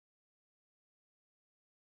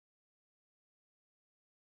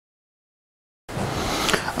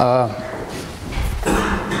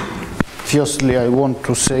Firstly, I want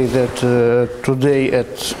to say that today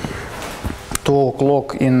at 2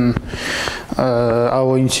 o'clock in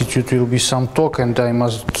our institute will be some talk, and I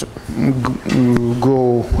must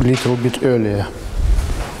go a little bit earlier.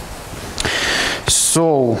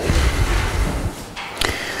 So,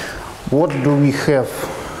 what do we have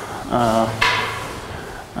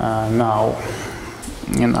now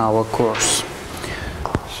in our course?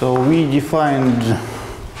 So we defined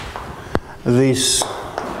this.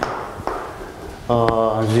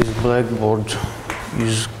 This blackboard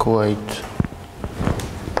is quite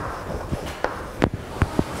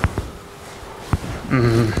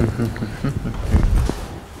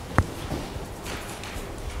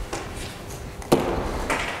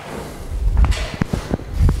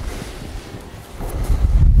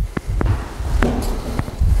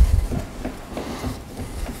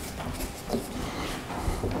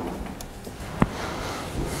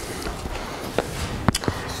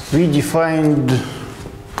we defined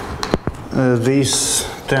this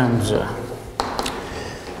tensor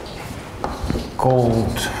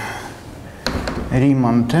called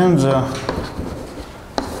Riemann tensor.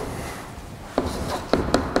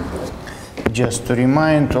 Just to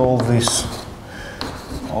remind all these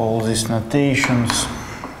notations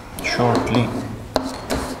shortly.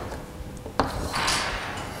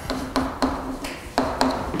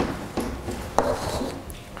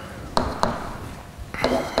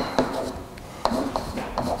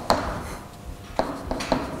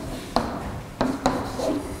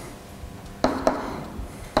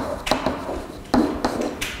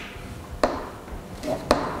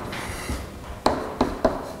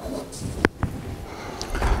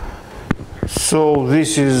 So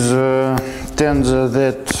this is a tensor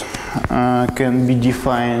that can be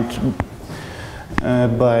defined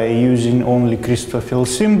by using only Christoffel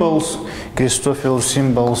symbols. Christoffel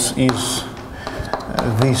symbols is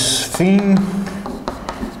this thing.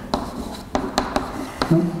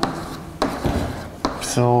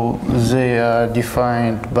 So they are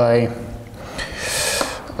defined by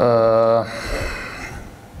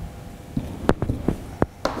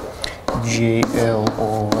JL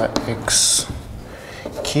over X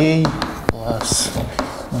K plus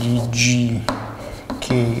dg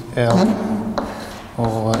KL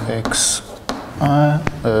over X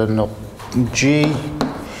no, J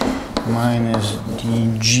minus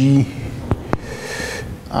dg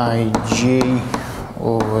IJ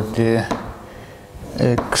over the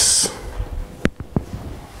X.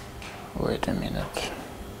 Wait a minute.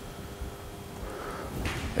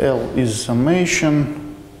 L is summation.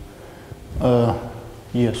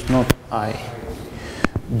 Yes, not I.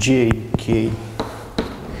 J, K.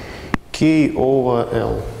 K over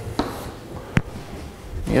L.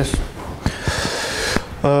 Yes.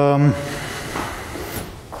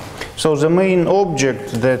 So the main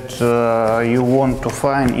object that you want to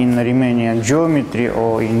find in Riemannian geometry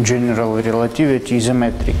or in general relativity is a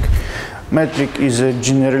metric. Metric is a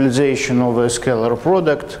generalization of a scalar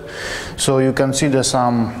product. So you consider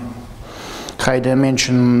some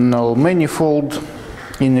high-dimensional manifold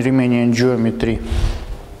in Riemannian geometry,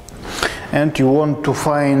 and you want to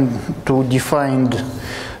define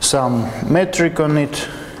some metric on it.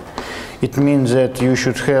 It means that you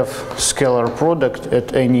should have scalar product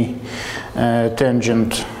at any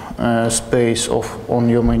tangent space on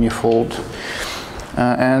your manifold,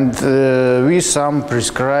 and with some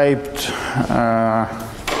prescribed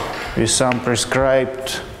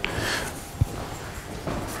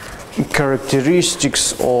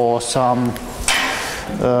characteristics or some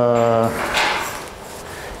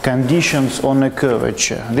conditions on a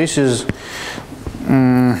curvature. This is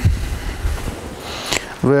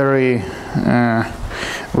very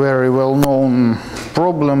well-known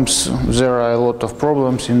problems. There are a lot of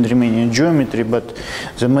problems in Riemannian geometry, but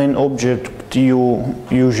the main object you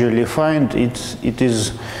usually find it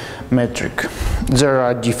is metric. There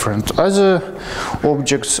are different other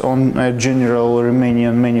objects on a general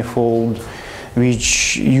Riemannian manifold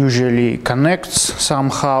which usually connects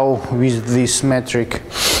somehow with this metric.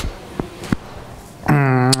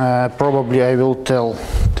 Probably I will tell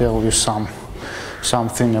you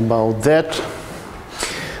something about that.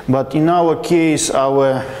 But in our case,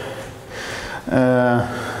 our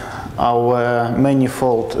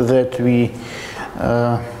manifold that we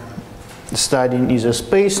studying is a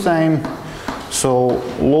space-time. So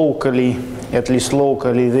locally, at least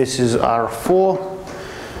locally, this is R4.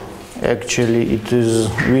 Actually, it is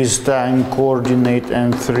with time coordinate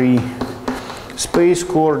and 3 space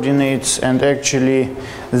coordinates, and actually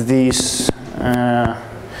this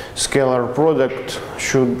scalar product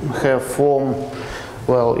should have form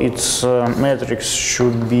well, its matrix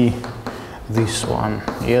should be this one,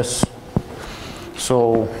 yes.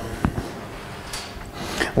 So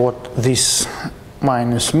what this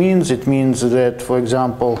minus means, it means that, for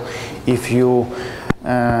example, if you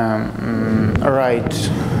write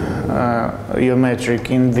your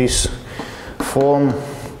metric in this form,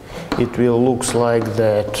 it will look like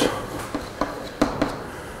that.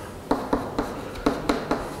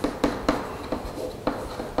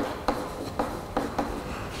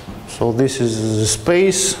 So this is the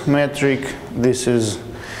space metric, this is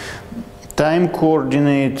time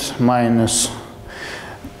coordinate minus,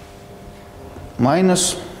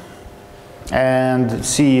 and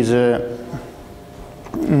c is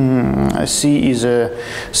a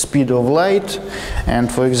speed of light.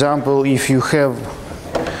 And for example, if you have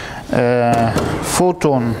a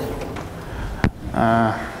photon,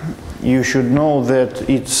 you should know that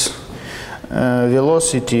its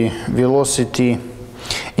velocity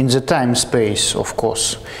in the time space, of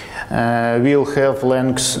course, will have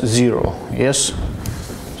length 0, yes?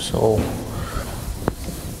 So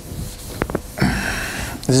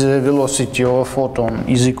the velocity of a photon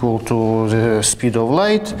is equal to the speed of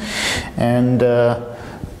light, and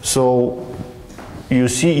so you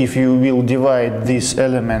see, if you will divide this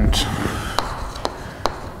element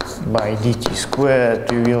by dt squared,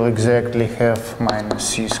 you will exactly have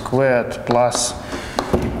minus c squared plus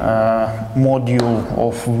module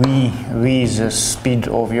of v is the speed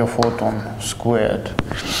of your photon squared.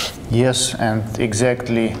 Yes, and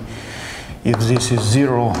exactly, if this is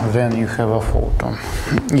 0, then you have a photon.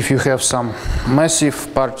 If you have some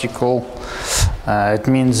massive particle, it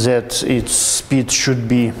means that its speed should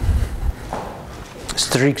be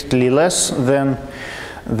strictly less than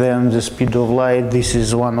the speed of light. This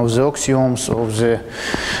is one of the axioms of the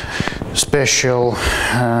special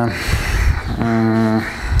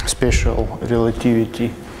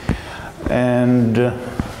relativity, and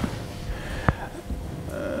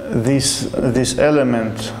this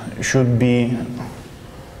element should be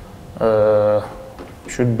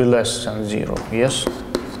less than 0. Yes.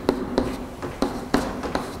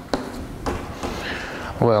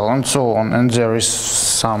 Well, and so on, and there is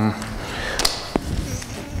some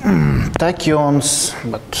tachyons,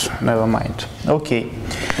 but never mind. Okay,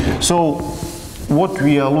 so what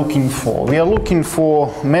we are looking for? We are looking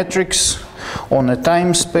for metrics on a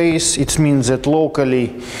time space. It means that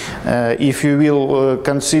locally, if you will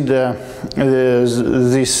consider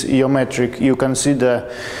this your metric, you consider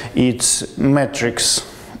its matrix,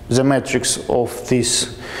 the matrix of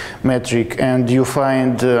this metric, and you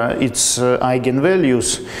find its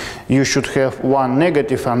eigenvalues, you should have one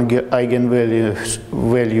negative eigenvalue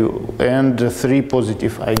and 3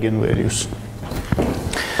 positive eigenvalues.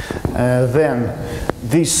 Then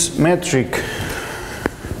this metric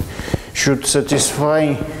should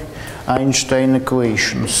satisfy Einstein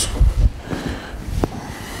equations.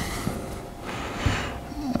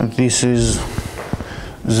 This is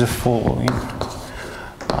the following.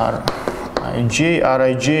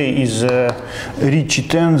 Rij is a Ricci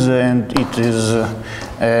tensor, and it is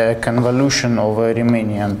a convolution of a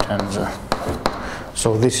Riemannian tensor.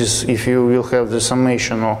 So this is, if you will have the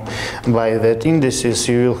summation by that indices,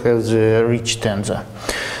 you will have the Ricci tensor.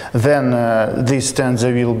 Then this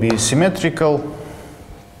tensor will be symmetrical.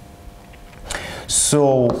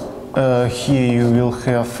 So here you will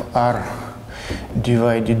have R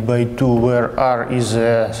divided by 2, where R is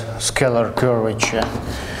a scalar curvature,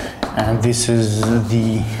 and this is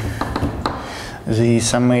the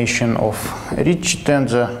summation of Ricci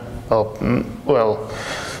tensor.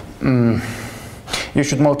 You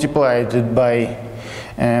should multiply it by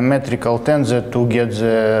a metrical tensor to get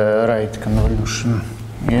the right convolution.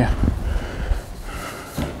 Yeah.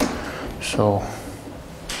 So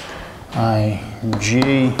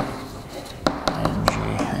Ij,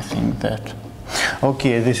 I think that.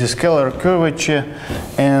 Okay, this is scalar curvature,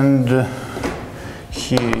 and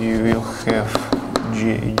here you will have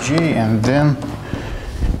Jj, and then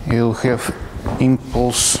you'll have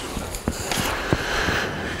impulse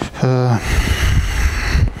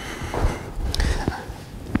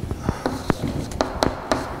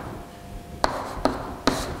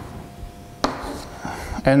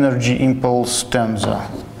energy impulse tensor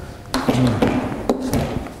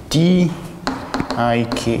Tik.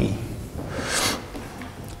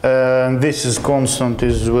 This is constant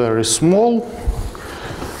is very small,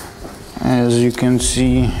 as you can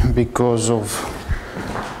see, because of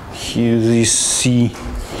here this C.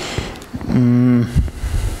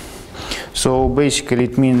 So basically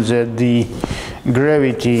it means that the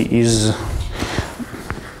gravity is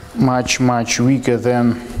much weaker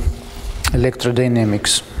than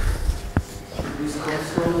electrodynamics. This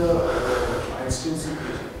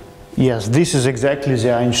Yes, this is exactly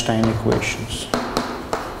the Einstein equations.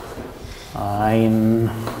 Einstein.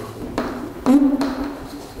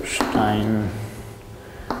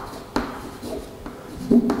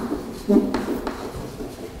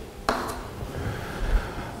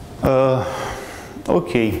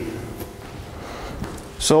 Okay.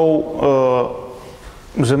 So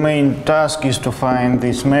the main task is to find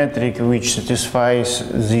this metric which satisfies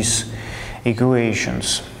these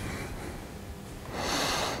equations.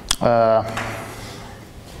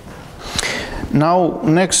 Now,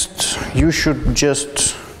 next, you should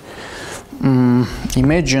just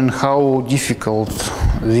imagine how difficult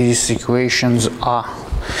these equations are.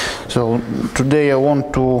 So today I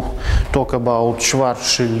want to talk about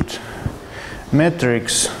Schwarzschild metric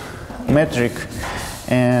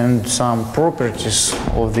and some properties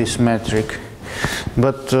of this metric.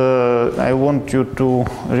 But I want you to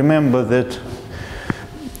remember that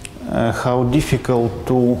how difficult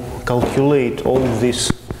to calculate all these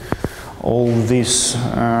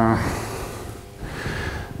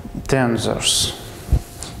tensors.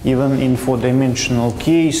 Even in four-dimensional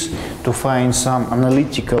case, to find some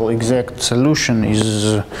analytical exact solution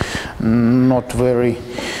is not very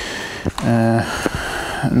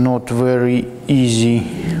easy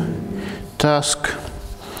task.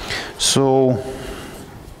 So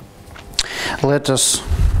let us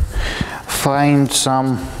find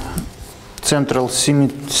some central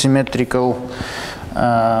symmetrical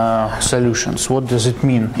solutions. What does it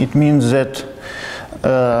mean? It means that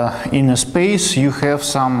in a space you have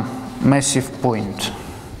some massive point.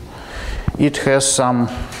 It has some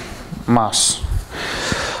mass.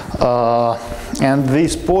 And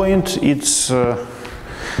this point, it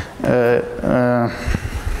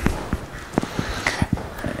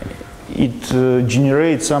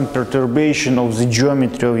generates some perturbation of the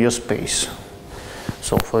geometry of your space.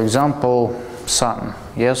 So, for example, sun.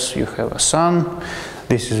 Yes, you have a sun.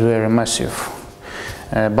 This is very massive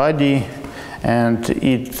body, and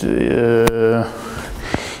it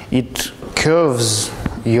curves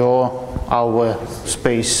our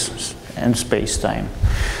space and space-time.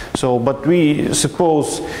 So, but we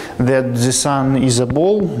suppose that the sun is a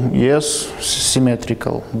ball, yes,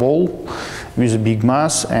 symmetrical ball with a big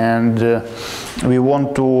mass, and we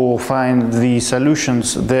want to find the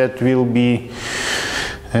solutions that will be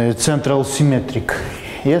central symmetric.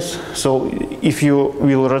 Yes, so if you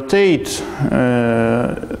will rotate,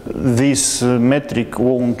 this metric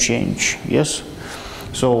won't change. Yes,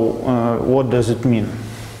 so what does it mean?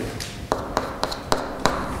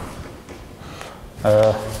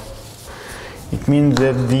 It means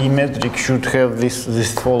that the metric should have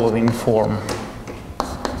this following form.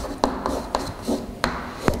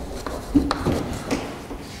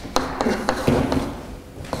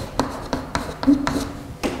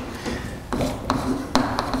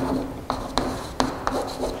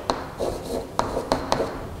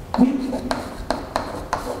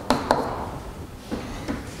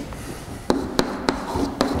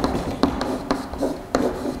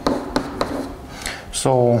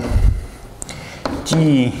 So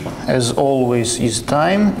t, as always, is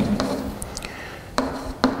time.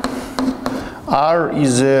 R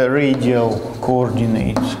is a radial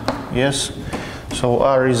coordinate. Yes, so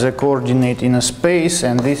R is a coordinate in a space,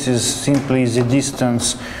 and this is simply the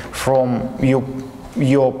distance from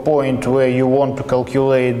your point where you want to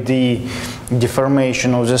calculate the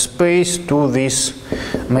deformation of the space to this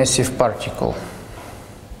massive particle.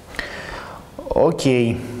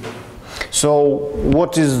 Okay. So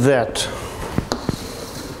what is that?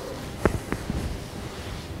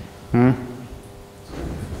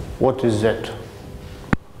 What is that?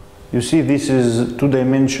 You see, this is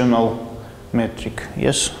two-dimensional metric,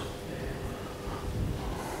 yes?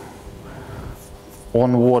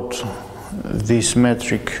 On what this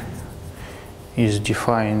metric is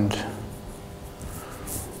defined?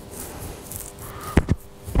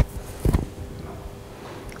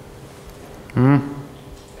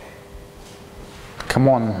 Come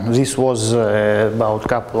on, this was about a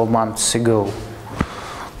couple of months ago.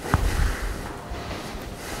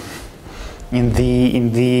 In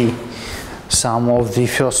the some of the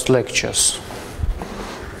first lectures.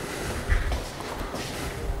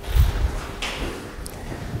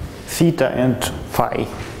 Theta and phi,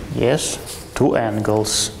 yes, two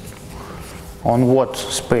angles. On what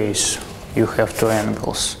space you have two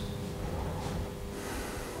angles?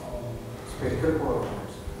 Spherical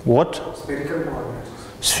coordinates. What? Spherical coordinates.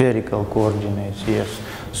 Spherical coordinates, yes.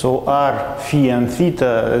 So r, phi and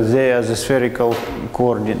theta, they are the spherical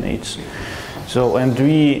coordinates. So, and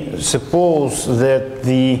we suppose that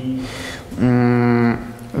the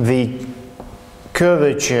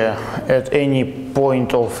curvature at any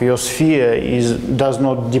point of your sphere does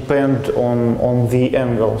not depend on the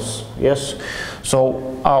angles. Yes,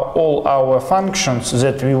 so all our functions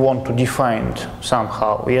that we want to define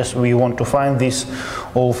somehow, yes, we want to find these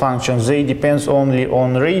all functions, they depend only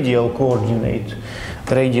on radial coordinate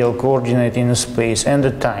in a space and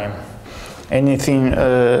the time. Anything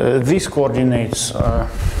these coordinates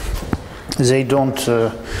they don't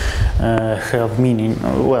have meaning.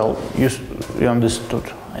 Well, you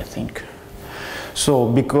understood, I think. So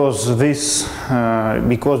because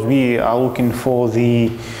we are looking for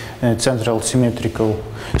the central symmetrical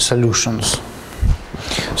solutions.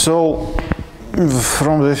 So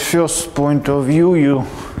from the first point of view, you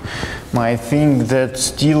might think that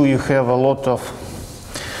still you have a lot of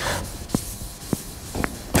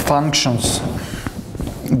functions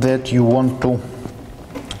that you want to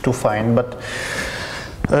find, but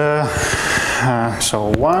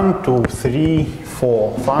so 1, 2, 3,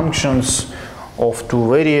 4 functions of 2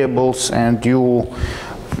 variables, and you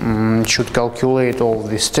should calculate all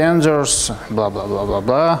these tensors, blah blah blah blah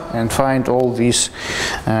blah, and find all these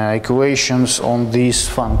equations on these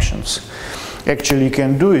functions. Actually, you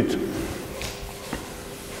can do it,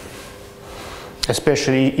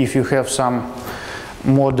 especially if you have some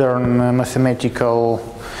modern mathematical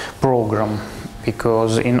program,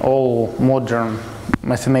 because in all modern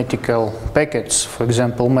mathematical packets, for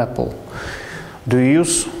example Maple, do you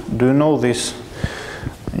know this?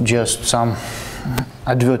 Just some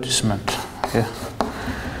advertisement. Yeah.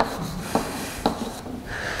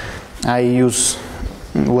 I use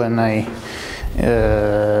when I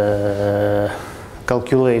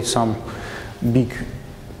calculate some big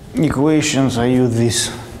equations, I use this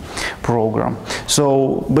program.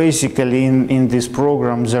 So basically in this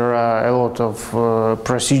program there are a lot of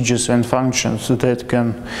procedures and functions that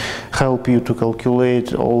can help you to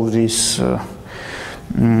calculate all these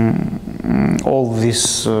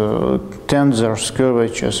tensors,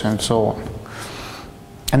 curvatures and so on,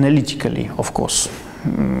 analytically, of course,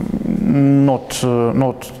 not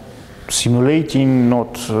simulating,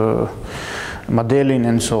 not modeling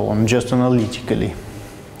and so on, just analytically,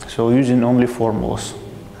 so using only formulas.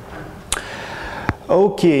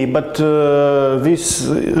 Okay, but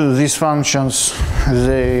these functions,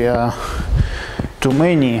 they are too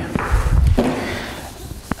many,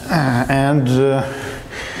 and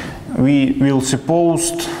we will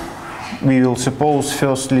suppose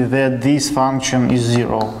firstly that this function is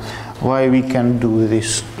 0. Why we can do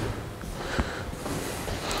this?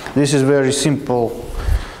 This is very simple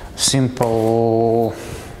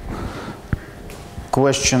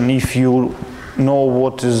question. If you know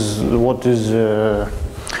what is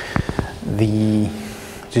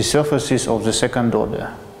the surfaces of the second order,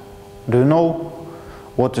 do you know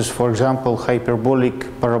what is, for example,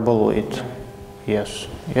 hyperbolic paraboloid? Yes,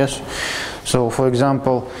 yes. So, for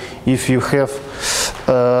example, if you have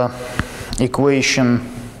equation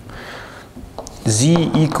z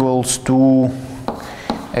equals to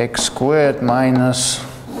x squared minus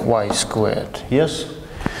y squared, yes,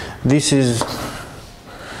 this is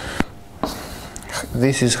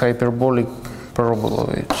hyperbolic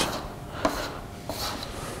paraboloid.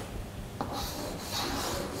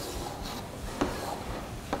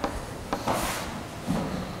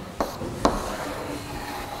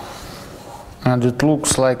 And it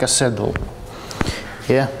looks like a saddle.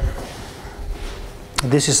 Yeah.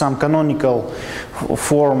 This is some canonical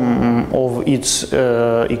form of its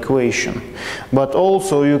equation. But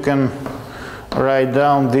also you can write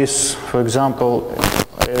down this, for example,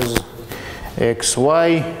 as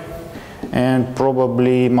xy and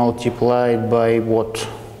probably multiplied by what?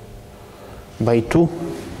 By 2?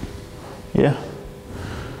 Yeah?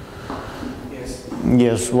 Yes.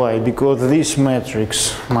 Yes, why? Because this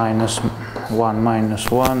matrix minus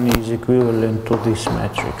 1 is equivalent to this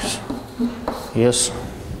matrix. Yes?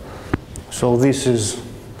 So this is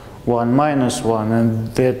 1 minus 1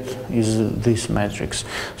 and that is this matrix.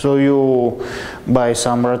 So you, by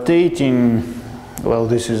some rotating, well,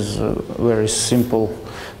 this is a very simple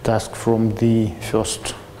task from the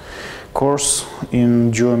first course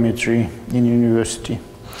in geometry in university.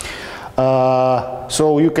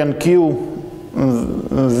 So you can kill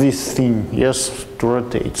this thing, yes, to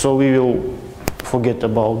rotate. So we will forget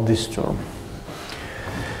about this term.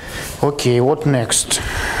 Okay, what next?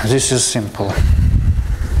 This is simple.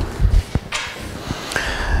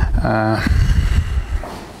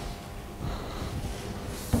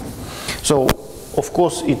 So, of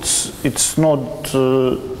course, it's not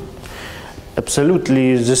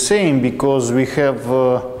absolutely the same, because we have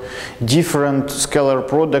different scalar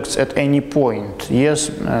products at any point. Yes,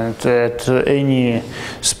 and at any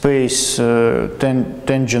space,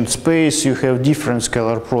 tangent space, you have different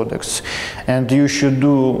scalar products, and you should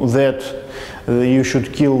do that. You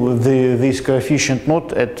should kill this coefficient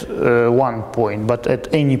not at one point, but at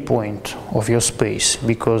any point of your space,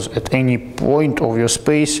 because at any point of your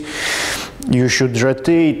space you should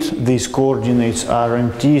rotate these coordinates r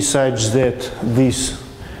and t such that this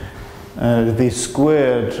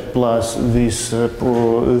squared plus this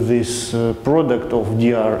product of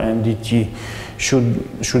dr and dt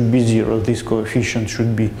should be zero. This coefficient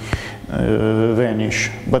should be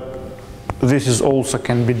vanish, but this is also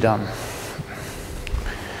can be done.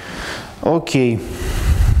 Okay.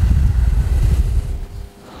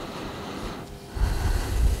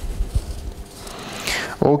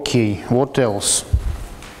 Okay, what else?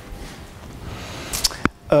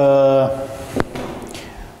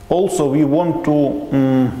 Also, we want to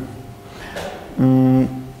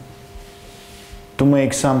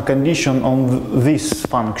make some condition on this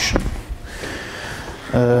function.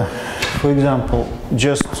 For example,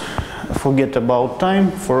 just forget about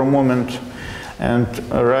time for a moment and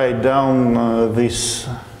write down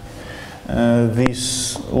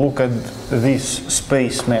look at this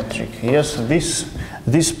space metric. Yes,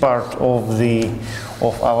 this part of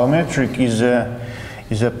our metric is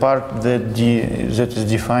a part that is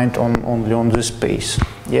defined only on the space.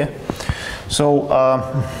 Yeah. So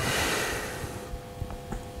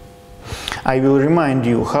I will remind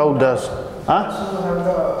you how does.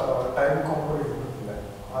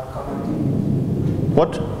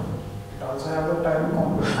 What?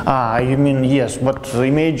 You mean yes, but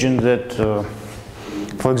imagine that,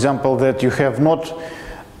 for example, that you have not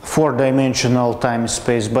four-dimensional time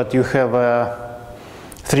space, but you have a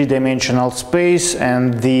three-dimensional space,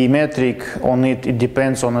 and the metric on it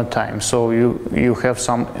depends on the time. So you have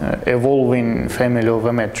some evolving family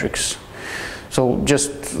of metrics. So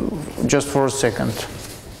just for a second,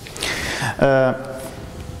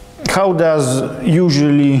 how does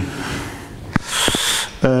usually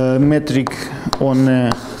metric on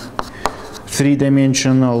a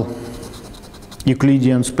three-dimensional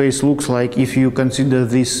Euclidean space looks like if you consider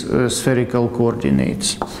these spherical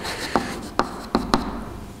coordinates?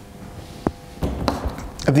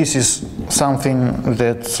 This is something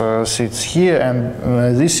that sits here,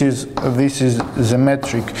 and this is the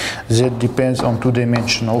metric that depends on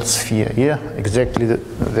two-dimensional sphere. Yeah, exactly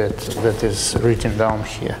that is written down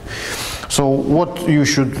here. So what you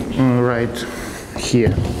should write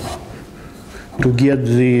here to get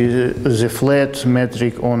the flat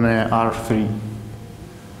metric on R3?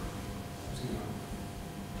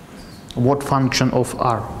 What function of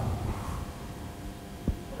R?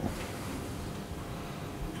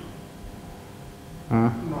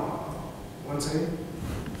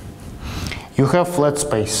 You have flat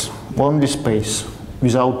space, only space,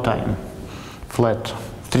 without time, flat,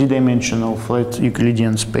 three-dimensional flat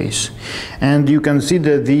Euclidean space. And you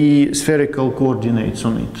consider the spherical coordinates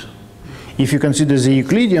on it. If you consider the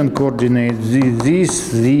Euclidean coordinates,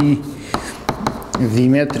 the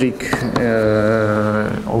metric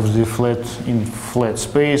of the flat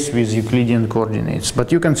space with Euclidean coordinates.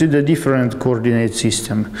 But you consider different coordinate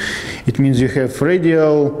system. It means you have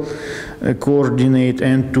radial coordinate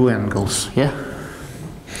and two angles. Yeah.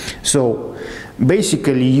 So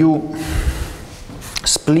basically you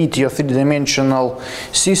split your three-dimensional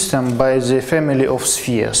system by the family of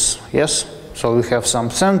spheres. Yes. So you have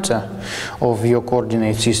some center of your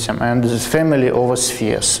coordinate system and the family of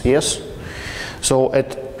spheres. Yes. So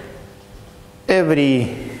at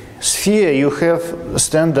every sphere you have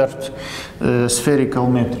standard spherical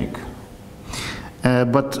metric.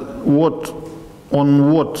 But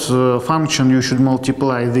on what function you should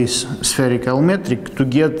multiply this spherical metric to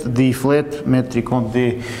get the flat metric on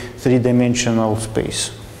the three-dimensional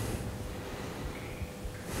space?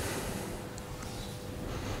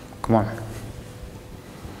 Come on.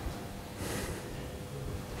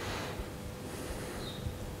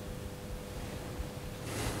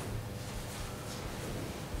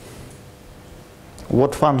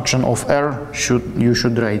 What function of R you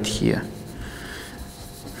should write here?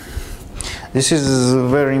 This is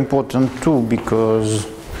very important too, because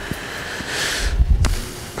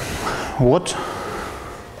what?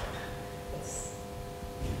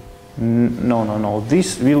 No.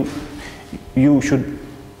 This will, you should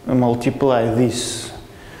multiply this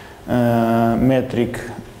metric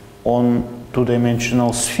on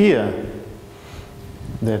two-dimensional sphere,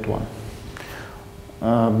 that one,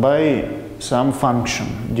 by some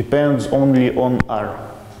function, depends only on R.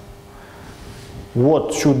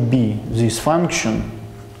 What should be this function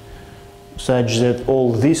such that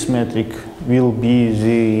all this metric will be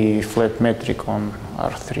the flat metric on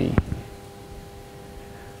R3.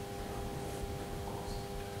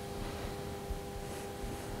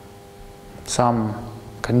 Some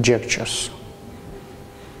conjectures.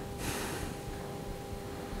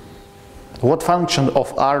 What function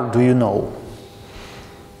of R do you know?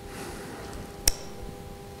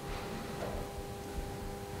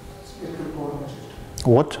 Spherical coordinate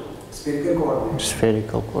system. What? Spherical coordinate.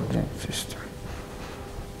 Spherical coordinate system.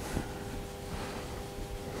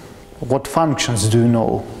 What functions do you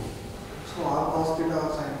know? So R cos theta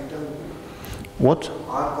or sin theta will be What?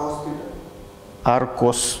 R cos theta. R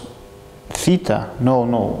cos theta? No,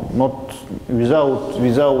 no, not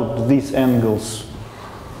without these angles.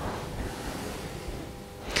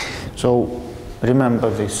 So remember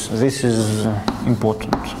this. This is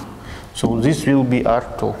important. So this will be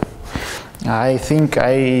R2. I think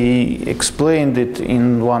I explained it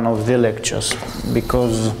in one of the lectures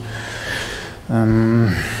because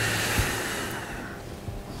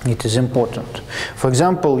it is important. For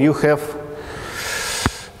example, you have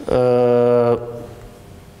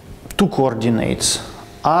two coordinates,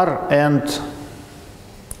 R and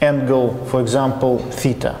angle, for example,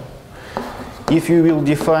 theta. If you will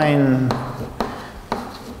define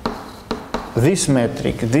this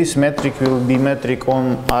metric will be metric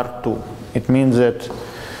on R2. It means that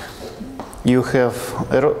you have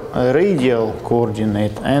a radial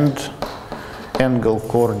coordinate and angle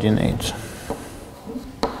coordinate.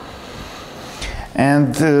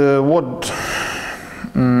 And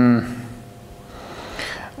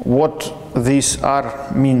what this R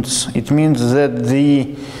means? It means that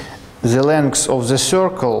the length of the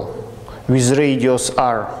circle with radius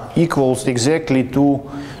R equals exactly to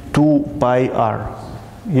 2 pi R.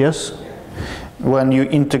 Yes? When you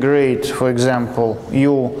integrate, for example,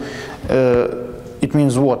 it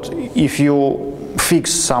means what? If you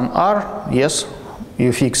fix some R, yes,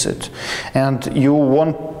 you fix it, and you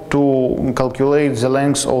want to calculate the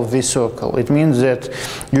length of this circle. It means that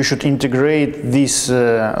you should integrate this.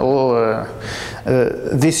 This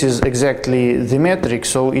is exactly the metric,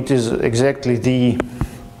 so it is exactly the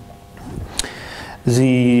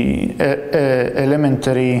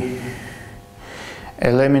elementary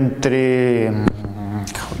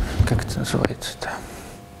как это называется-то?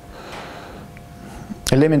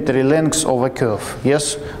 Elementary length of a curve.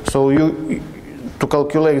 Yes, so to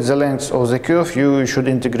calculate the length of the curve, you should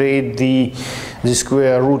integrate the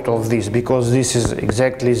square root of this, because this is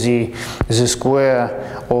exactly the square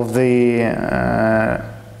of the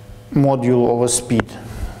module of a speed,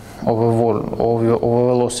 of a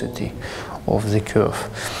velocity of the curve.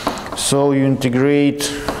 So you integrate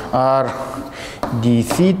r d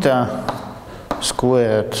theta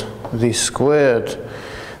squared, this squared,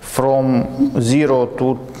 from 0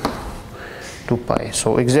 to 2 pi.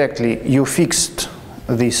 So exactly you fixed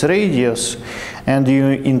this radius and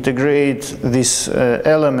you integrate this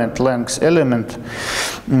element, length element,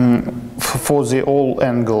 for the whole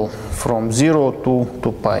angle from 0 to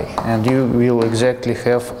 2 pi, and you will exactly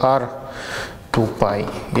have r 2 pi.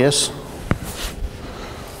 Yes?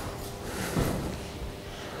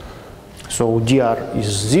 So dr is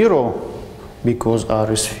 0 because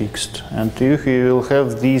r is fixed, and you will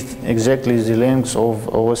have this exactly the length of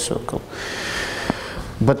a circle.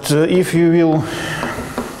 But if you will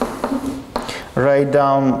write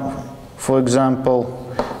down, for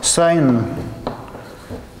example, sine,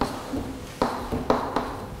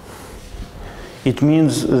 it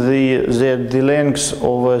means that the length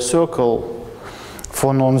of a circle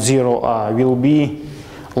for non-zero r will be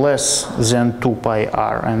less than 2 pi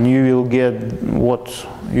r, and you will get what?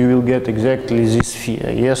 You will get exactly this sphere.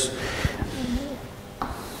 Yes?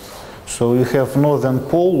 So you have northern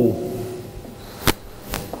pole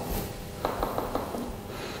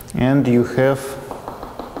and you have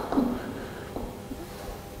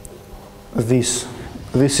this.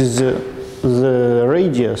 This is the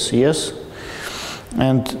radius, yes?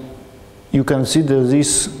 And you consider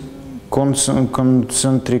these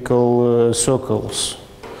concentrical circles.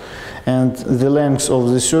 And the length of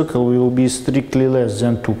the circle will be strictly less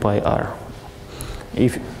than 2 pi r.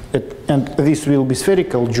 And this will be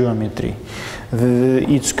spherical geometry.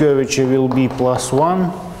 Its curvature will be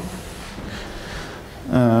 +1.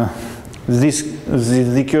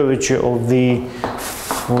 The curvature of the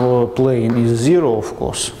plane is 0, of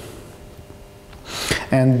course.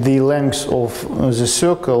 And the length of the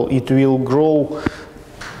circle, it will grow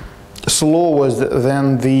slower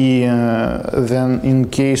than in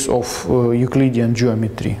case of Euclidean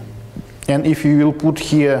geometry. And if you will put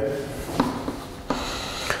here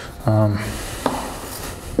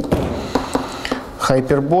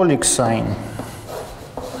hyperbolic sign,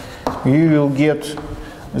 you will get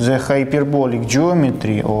the hyperbolic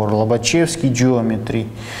geometry or Lobachevsky geometry,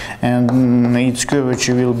 and its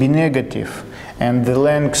curvature will be negative, and the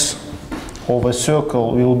length of a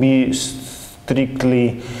circle will be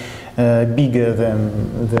strictly bigger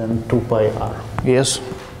than 2 pi r. Yes?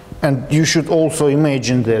 And you should also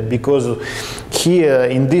imagine that, because here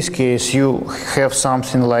in this case you have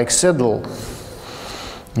something like saddle,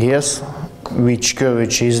 yes, which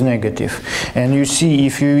curvature is negative. And you see,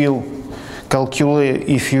 if you will calculate,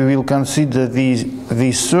 if you will consider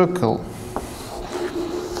this circle,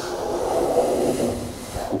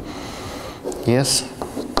 yes,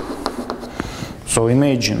 so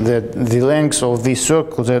imagine that the length of this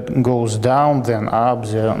circle that goes down, then up,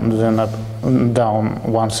 then up, down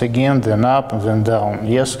once again, then up, and then down.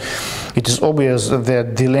 Yes, it is obvious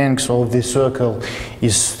that the length of the circle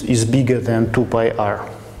is bigger than 2 pi r.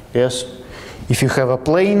 Yes, if you have a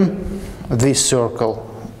plane, this circle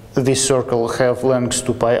have length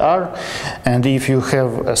 2 pi r, and if you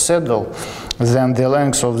have a saddle, then the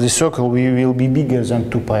length of the circle will be bigger than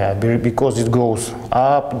 2 pi r, because it goes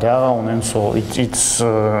up, down, and so it is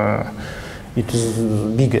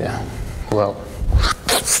bigger. Well,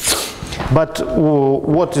 but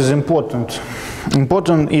what is important?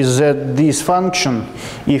 Important is that this function,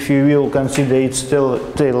 if you will consider its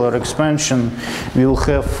Taylor expansion, will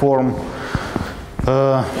have form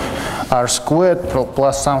r squared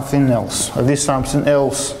plus something else. This something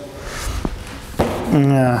else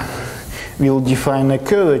will define a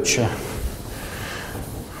curvature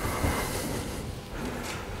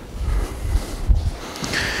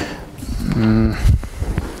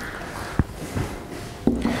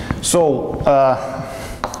so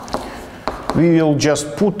we will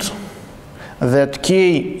just put that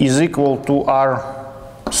k is equal to r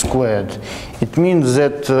squared. It means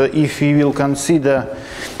that if we will consider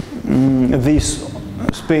this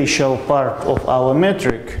spatial part of our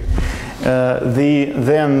metric,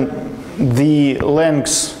 then the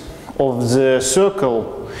length of the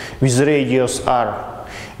circle with radius r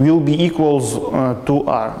will be equals to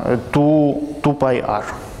 2 pi r.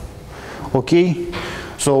 Okay,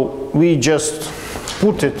 so we just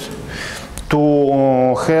put it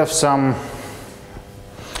to have some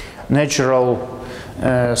natural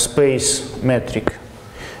space metric.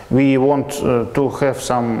 We want to have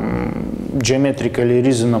some geometrically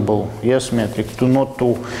reasonable, yes, metric, to not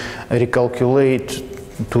to recalculate,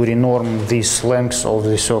 to renorm these lengths of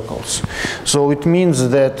the circles. So it means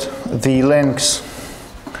that the lengths,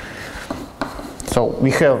 so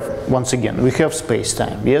we have, once again, we have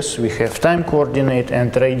space-time, yes, we have time coordinate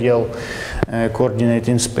and radial coordinate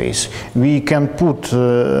in space. We can put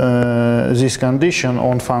this condition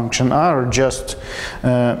on function r just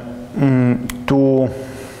to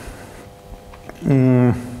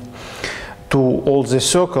all the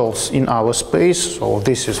circles in our space. So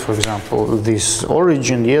this is, for example, this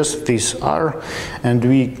origin, yes, this r, and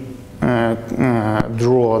we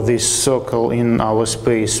draw this circle in our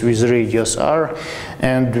space with radius r,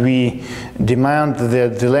 and we demand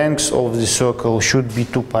that the length of the circle should be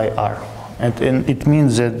 2 pi r. And it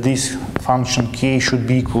means that this function k should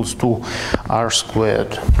be equals to r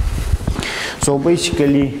squared. So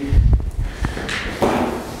basically,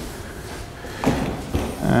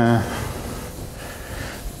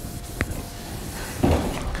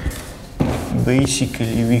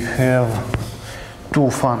 we have two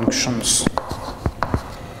functions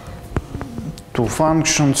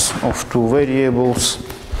of two variables,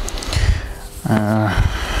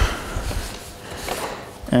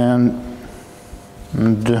 and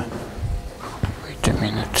wait a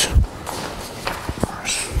minute.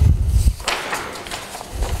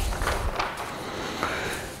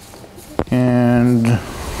 And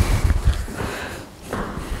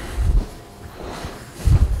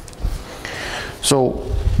so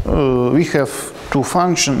we have two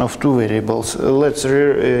functions of two variables. Let's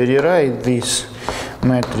rewrite this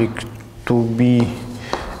metric to be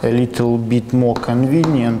a little bit more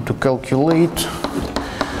convenient to calculate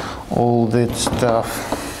all that stuff.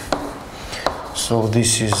 So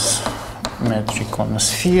this is metric on a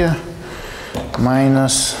sphere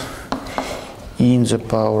minus e in the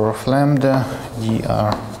power of lambda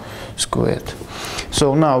dr squared.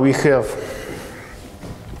 So now we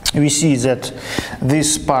see that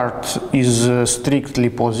this part is strictly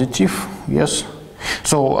positive, yes.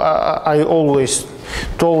 So I always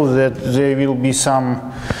told that there will be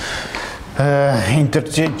some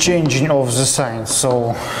interchanging of the signs,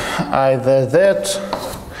 so either that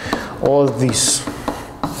or this,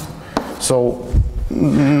 so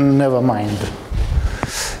never mind.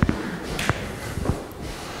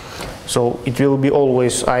 So it will be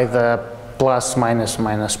always either plus, minus,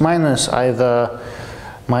 minus, minus, either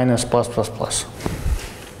minus, plus, plus, plus.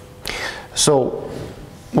 So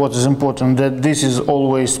what is important, that this is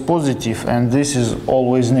always positive and this is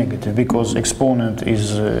always negative, because exponent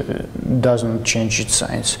is doesn't change its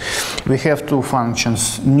signs. We have two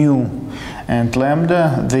functions, nu and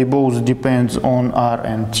lambda. They both depend on r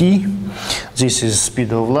and t. This is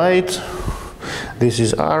speed of light, this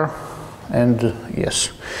is r, and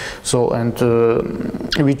yes. So, and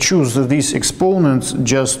we choose these exponents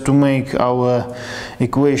just to make our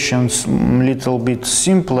equations a little bit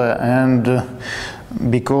simpler, and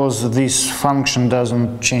because this function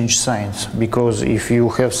doesn't change signs. Because if you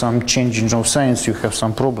have some changing of signs, you have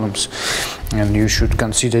some problems, and you should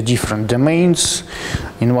consider different domains.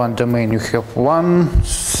 In one domain you have one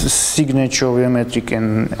signature of a metric,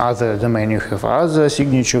 and other domain you have other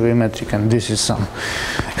signature of a metric, and this is some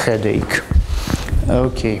headache.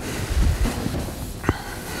 Okay.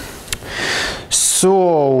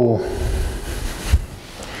 So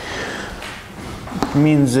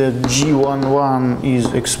means that G11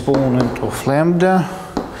 is exponent of lambda,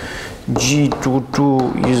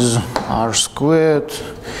 G22 is r squared,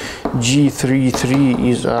 G33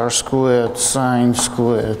 is r squared sine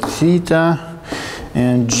squared theta,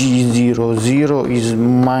 and G00 is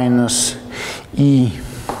minus e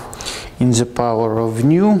in the power of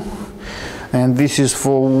nu. And this is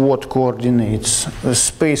for what coordinates?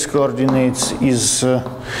 Space coordinates is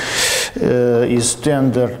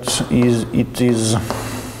standard, it is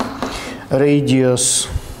radius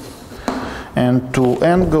and two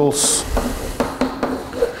angles,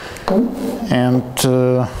 and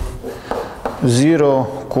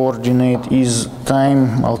 0 coordinate is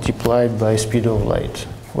time multiplied by speed of light.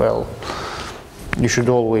 Well, you should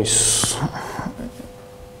always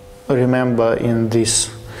remember in this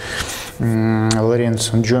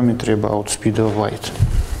Lorentzian geometry about speed of light.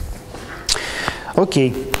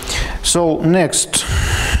 Okay. So next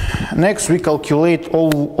we calculate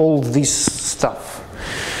all this stuff.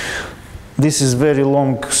 This is very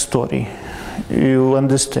long story. You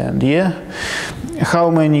understand, yeah?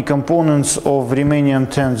 How many components of Riemannian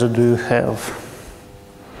tensor do you have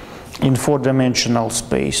in four-dimensional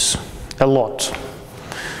space? A lot.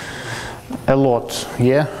 A lot,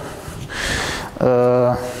 yeah?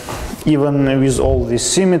 Even with all these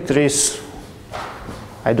symmetries,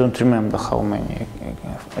 I don't remember how many.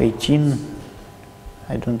 18?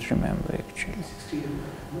 I don't remember actually. 16?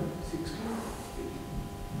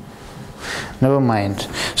 Never mind.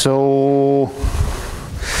 So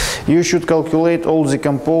you should calculate all the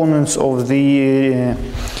components of the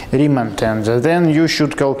Riemann tensor. Then you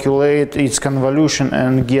should calculate its convolution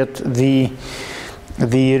and get the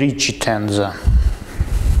Ricci tensor.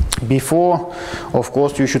 Before, of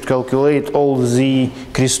course, you should calculate all the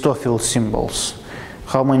Christoffel symbols.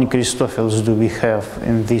 How many Christoffels do we have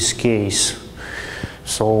in this case?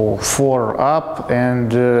 So 4 up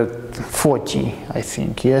and 40, I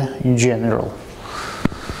think, yeah, in general.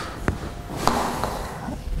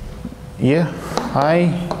 Yeah,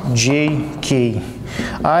 I, J, K.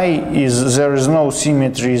 There is no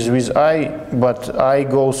symmetries with I, but I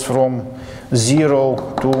goes from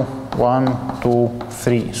 0 to 1, 2,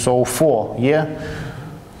 3. So 4, yeah?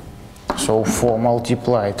 So 4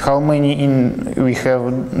 multiplied. How many do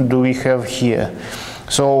we have here?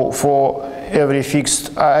 So for every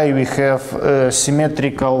fixed I, we have a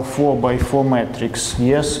symmetrical 4 by 4 matrix.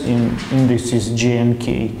 Yes, in indices J and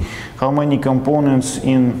K. How many components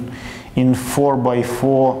in 4 by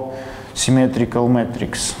 4 symmetrical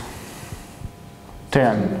matrix?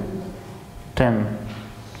 10. 10.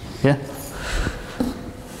 Yeah.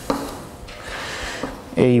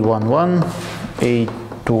 A11,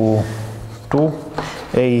 A22,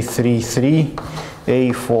 A33,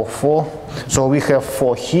 A44. So we have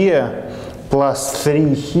 4 here, plus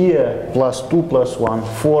 3 here, plus 2 plus 1.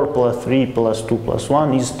 4 plus 3 plus 2 plus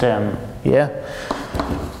 1 is 10. Yeah?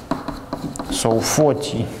 So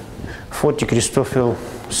 40 Christoffel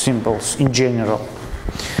symbols in general.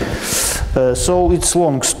 So it's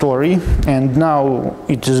long story, and now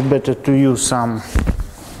it is better to use some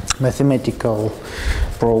mathematical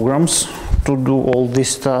programs to do all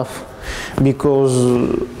this stuff, because,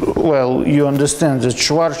 well, you understand that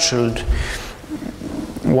Schwarzschild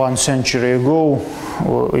 1 century ago,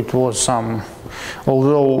 it was some,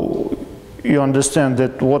 although you understand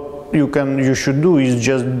that what you should do is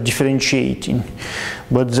just differentiating,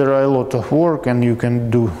 but there are a lot of work and you can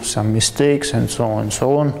do some mistakes and so on and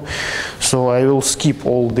so on. So I will skip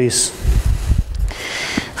all this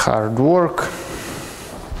hard work.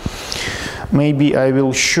 Maybe I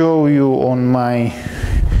will show you on my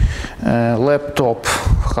laptop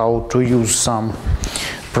how to use some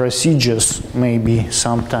procedures. Maybe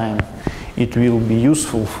sometime it will be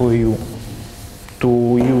useful for you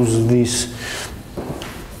to use these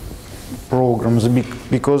programs,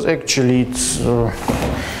 because actually it's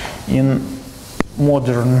in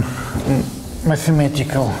modern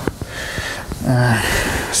mathematical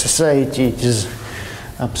society it is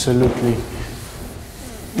absolutely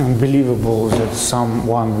unbelievable that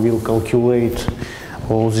someone will calculate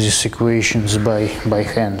all these equations by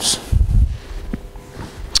hands.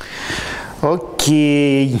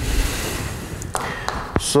 Okay,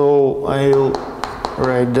 so I'll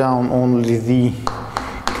write down only the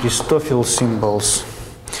Christoffel symbols.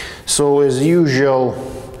 So as usual,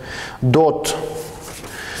 dot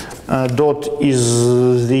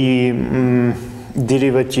is the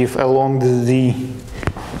derivative along the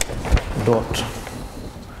dot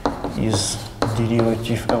is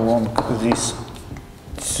derivative along this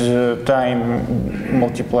time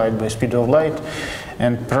multiplied by speed of light,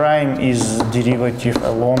 and prime is derivative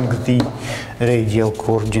along the radial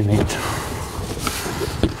coordinate.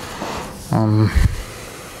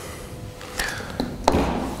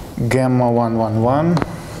 Gamma 1, 1, 1,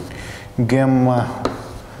 gamma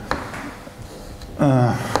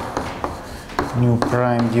nu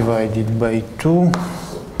prime divided by 2,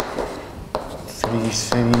 3,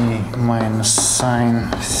 3 minus sine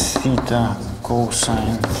theta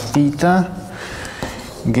cosine theta,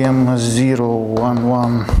 gamma 0, 1,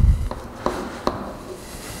 1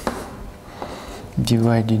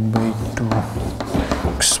 divided by 2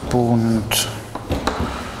 exponent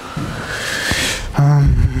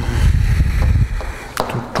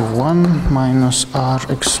 2 to 1 minus r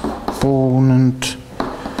exponent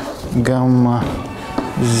gamma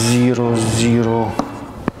 0, 0,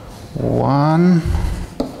 1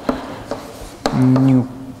 nu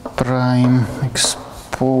prime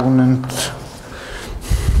exponent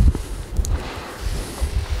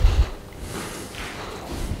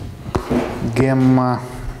gamma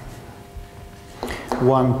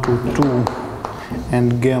 1, 2, 2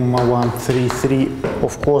 and gamma 1, 3, 3.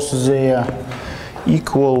 Of course they are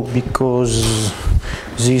equal because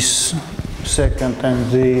this second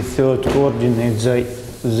and the third coordinates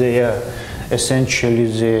they are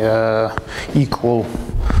essentially equal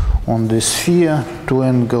on the sphere. Two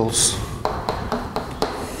angles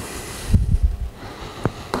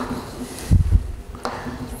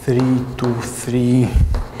three to 3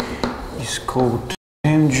 is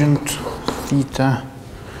cotangent theta.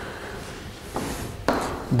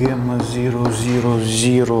 Gamma 0, 0,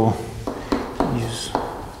 0 is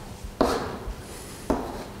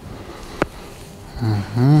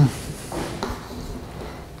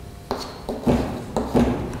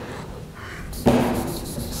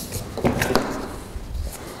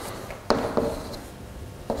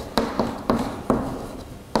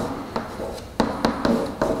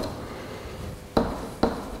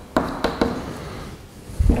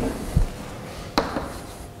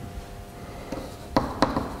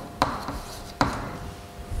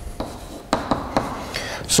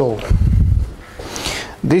so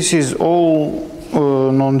this is all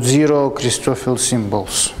non-zero Christoffel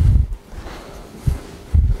symbols.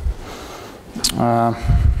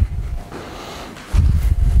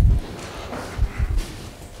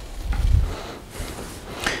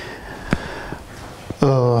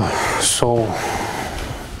 So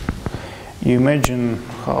you imagine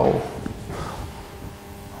how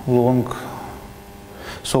long.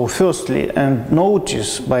 So firstly, and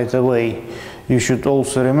notice, by the way, you should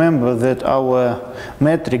also remember that our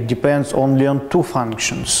metric depends only on two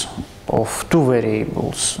functions of two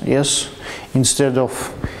variables, yes, instead of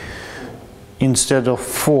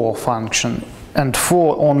 4 functions, and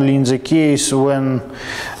 4 only in the case when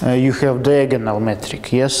you have diagonal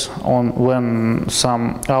metric, yes, when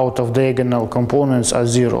some out of diagonal components are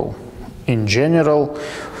 0. In general,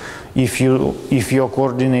 if your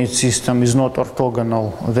coordinate system is not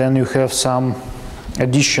orthogonal, then you have some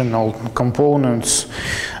additional components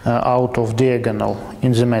out of diagonal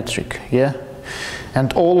in the metric, yeah,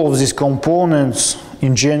 and all of these components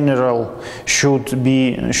in general should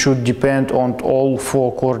depend on all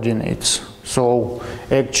 4 coordinates. So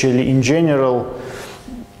actually, in general,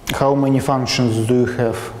 how many functions do you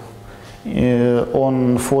have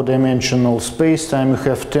on 4-dimensional space-time? You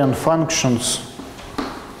have 10 functions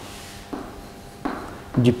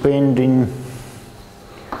depending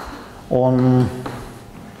on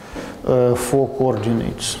 4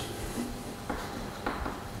 coordinates.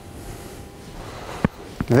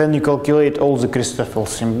 Then you calculate all the Christoffel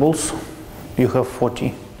symbols. You have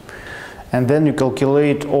 40, and then you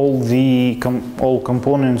calculate all the all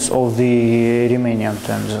components of the Riemannian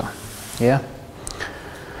tensor. Yeah.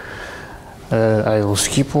 I will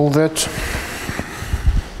skip all that.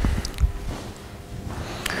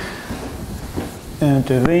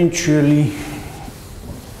 And eventually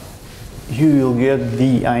you will get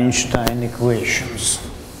the Einstein equations.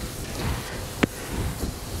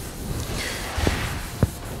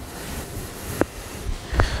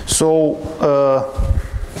 So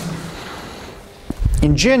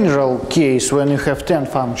in general case, when you have 10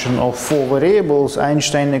 functions of 4 variables,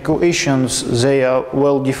 Einstein equations, they are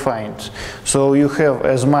well defined. So you have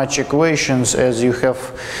as much equations as you have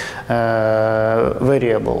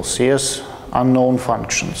variables, yes, unknown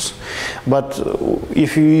functions. But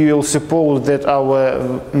if you will suppose that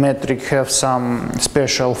our metric have some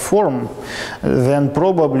special form, then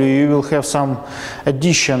probably you will have some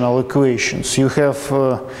additional equations. You have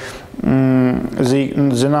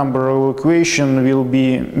the number of equations will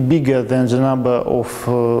be bigger than the number of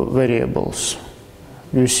variables.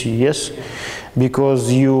 You see, yes?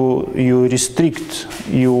 Because you restrict,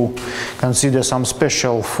 you consider some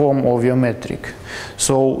special form of your metric.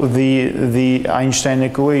 So the Einstein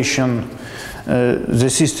equation, the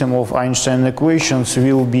system of Einstein equations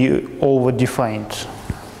will be over-defined.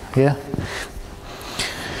 Yeah?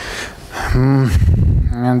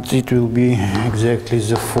 And it will be exactly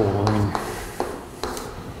the following.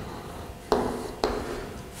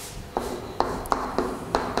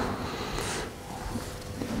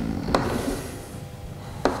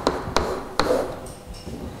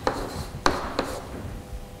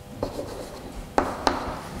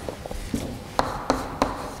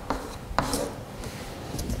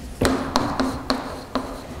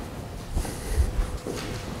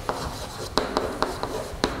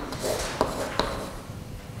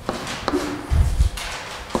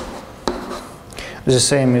 The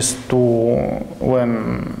same is to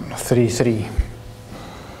when 3, 3.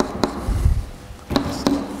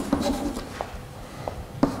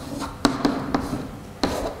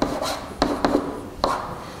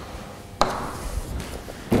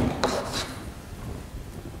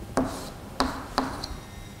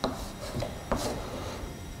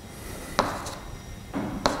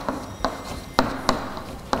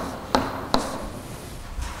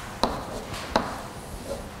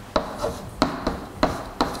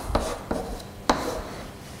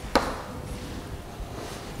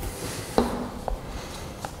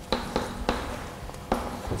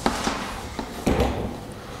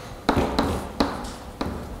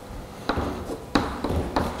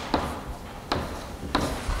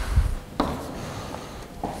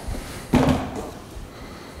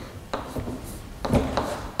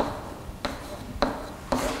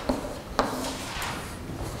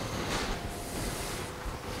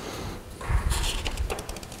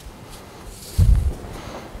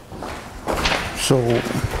 So,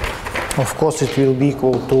 of course, it will be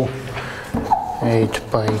equal to 8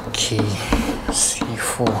 pi k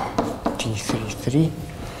C4 T33.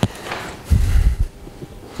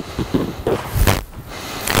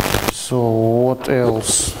 So, what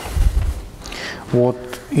else?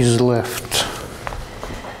 What is left?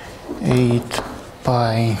 8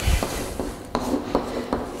 pi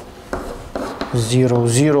 0,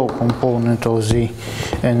 0 component of the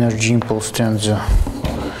energy impulse tensor.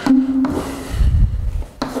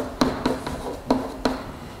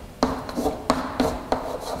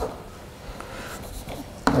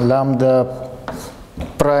 Lambda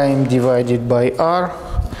prime divided by r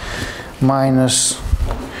minus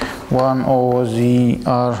 1 over the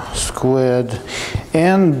r squared.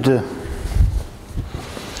 And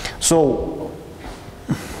so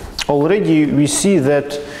already we see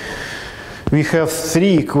that we have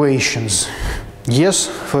 3 equations. Yes,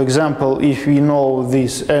 for example, if we know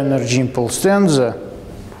this energy impulse tensor,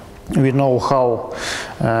 we know how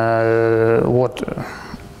what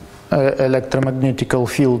electromagnetic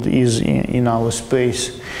field is in our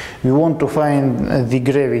space. We want to find the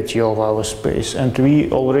gravity of our space, and we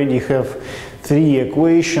already have 3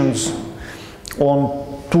 equations on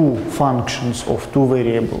 2 functions of 2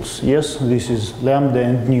 variables. Yes, this is lambda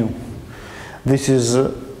and nu. This is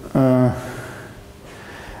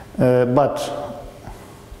but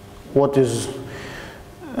what is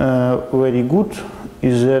very good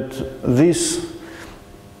is that this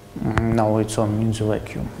now it's on in the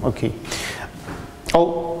vacuum. Okay.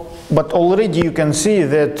 Oh, but already you can see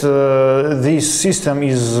that this system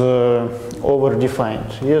is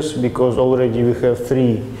over-defined. Yes, because already we have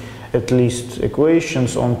 3 at least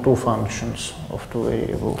equations on 2 functions of 2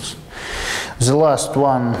 variables. The last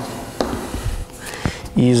one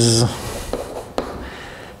is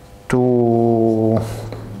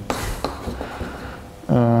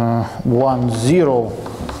 1, 0.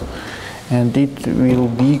 And it will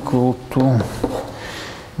be equal to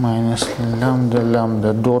minus lambda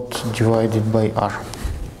lambda dot divided by r.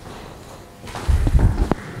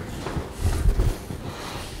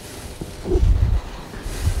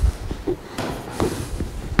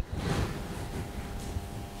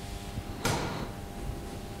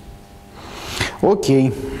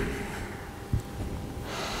 Okay.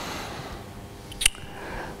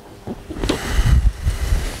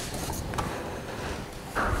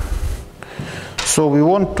 So we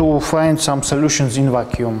want to find some solutions in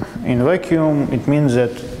vacuum. In vacuum, it means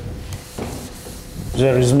that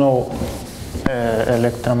there is no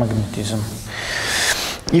electromagnetism.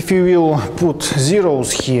 If you will put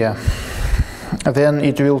zeros here, then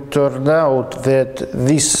it will turn out that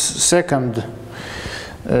this second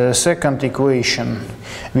equation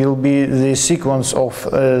will be the sequence of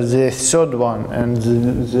the third one and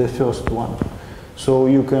the first one. So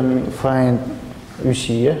you can find, you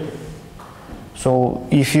see, yeah? So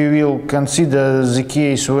if you will consider the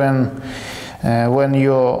case when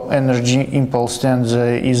your energy impulse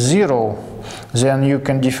tensor is zero, then you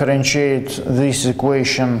can differentiate this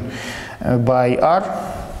equation by r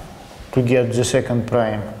to get the second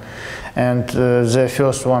prime, and the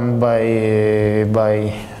first one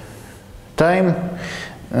by time,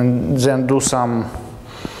 and then do some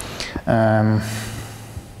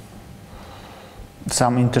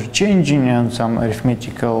interchanging and some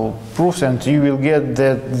arithmetical proofs, and you will get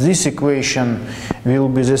that this equation will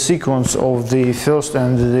be the sequence of the first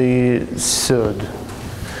and the third.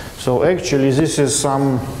 So actually this is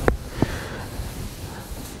some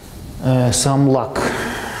luck,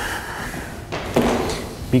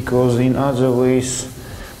 because in other ways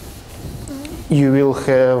you will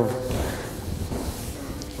have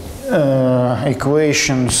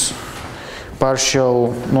equations,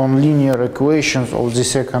 partial nonlinear equations of the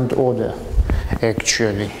second order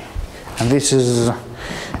actually, and this is a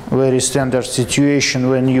very standard situation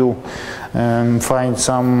when you find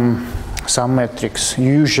some metrics.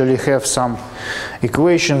 You usually have some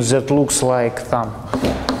equations that looks like some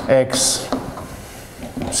x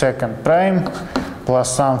second prime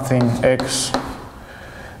plus something x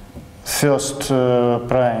first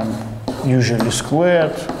prime, usually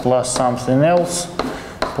squared, plus something else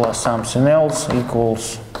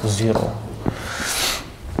equals 0.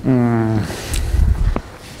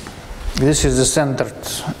 This is the standard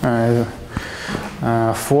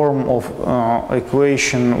form of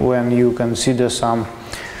equation when you consider some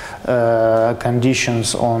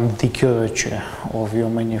conditions on the curvature of your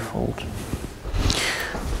manifold.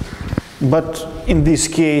 But in this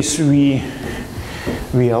case we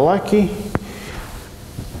are lucky.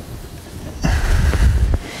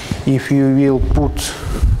 If you will put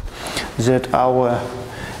that our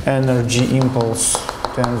energy impulse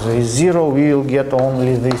tensor is 0, we will get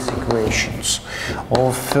only these equations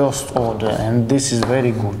of first order, and this is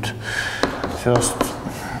very good. First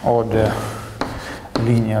order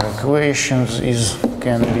linear equations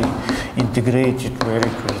can be integrated very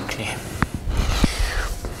quickly.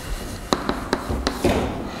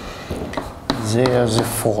 They are the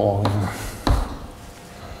following.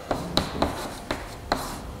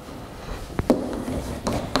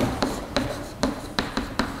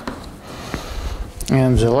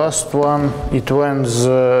 And the last one, it when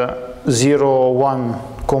the 0,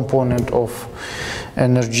 1 component of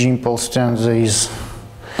energy impulse tensor is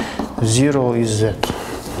 0 is that.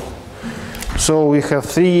 So we have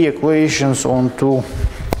three equations on two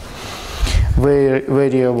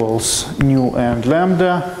variables, nu and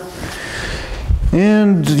lambda,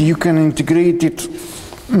 and you can integrate it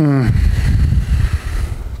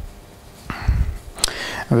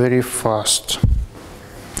very fast.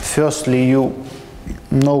 Firstly, you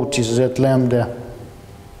notice that lambda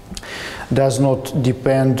does not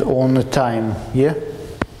depend on the time, yeah?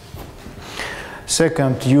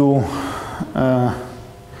 Second, you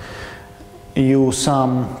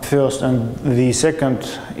sum first and the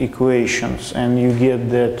second equations, and you get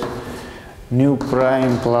that nu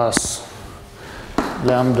prime plus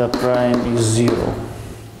lambda prime is 0.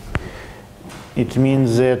 It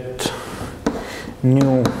means that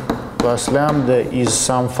nu plus lambda is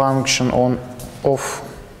some function of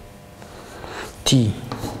t,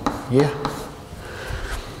 yeah,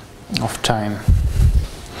 of time.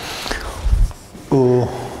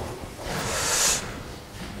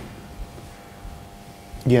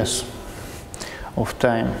 Yes, of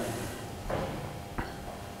time.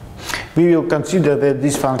 We will consider that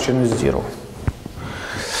this function is 0.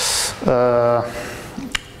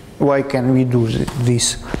 Why can we do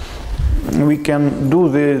this? We can do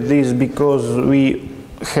this because we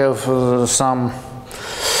have some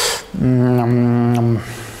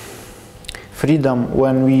freedom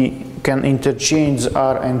when we can interchange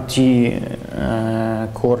r and t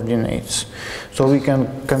coordinates. So we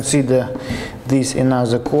can consider this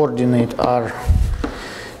another coordinate. R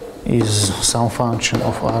is some function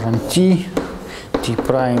of r and t. T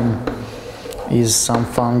prime is some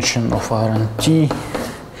function of r and t.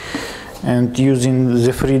 And using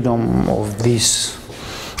the freedom of this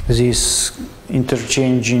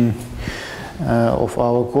interchanging of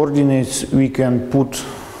our coordinates, we can put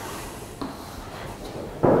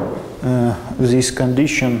this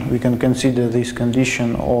condition, we can consider this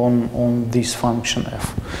condition on this function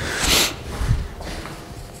f.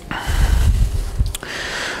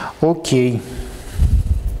 Okay.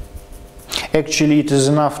 Actually, it is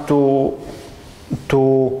enough to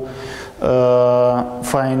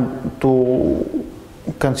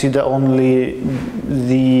consider only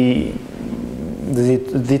the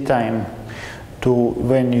time to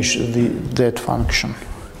vanish that function.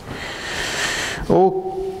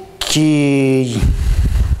 Okay,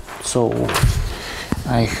 so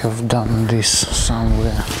I have done this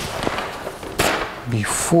somewhere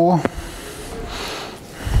before.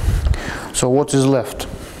 So what is left?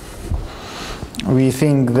 We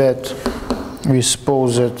think that, we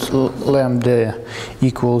suppose that lambda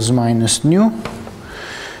equals minus nu,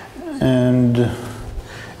 and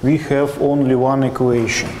we have only one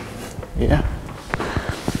equation. Yeah.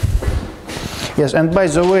 Yes, and by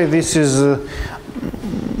the way, this is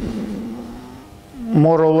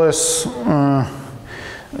more or less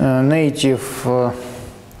native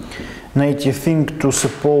thing to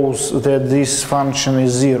suppose that this function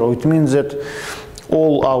is zero. It means that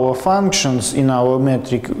all our functions in our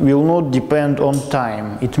metric will not depend on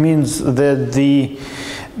time. It means that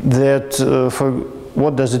for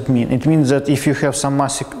what does it mean? It means that if you have some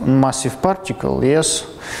massive particle, yes,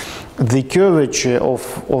 the curvature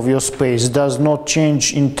of your space does not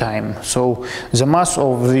change in time. So the mass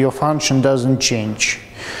of your function doesn't change.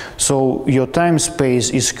 So your time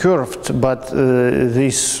space is curved, but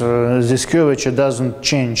this curvature doesn't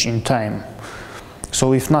change in time.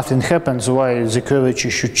 So if nothing happens, why the curvature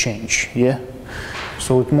should change? Yeah.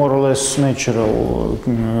 So it's more or less natural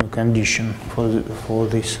condition for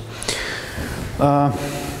this.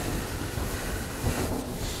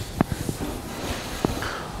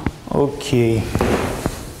 Okay.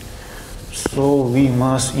 So we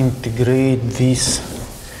must integrate this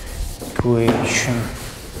equation.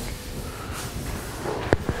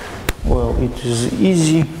 Well, it is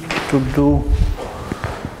easy to do.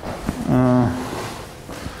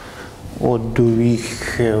 What do we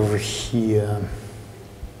have here?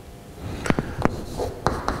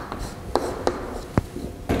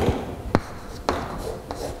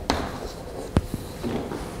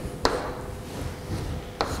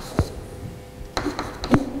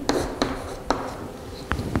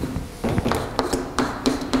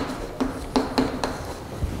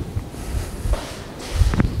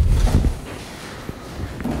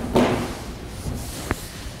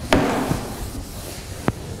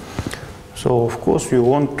 So of course we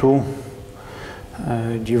want to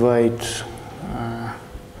divide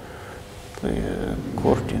the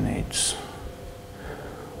coordinates.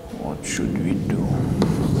 What should we do?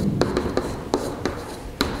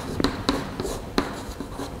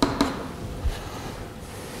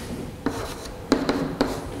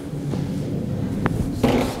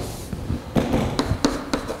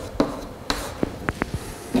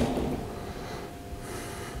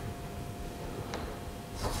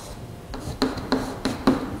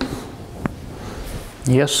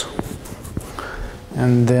 Yes,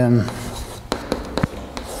 and then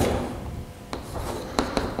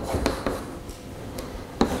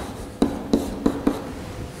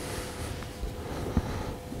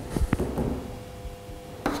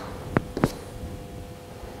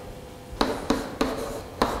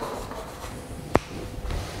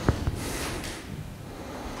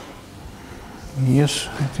yes,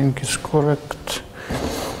 I think it's correct.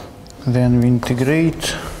 Then we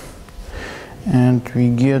integrate. And we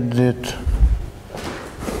get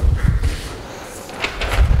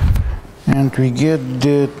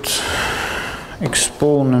that,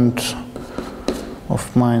 exponent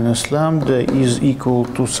of minus lambda is equal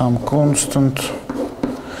to some constant.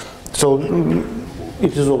 So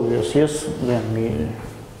it is obvious, yes? Then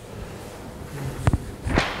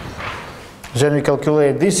we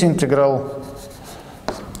calculate this integral.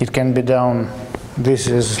 It can be done. This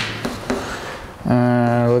is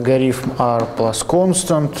logarithm r plus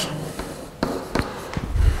constant.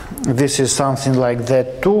 This is something like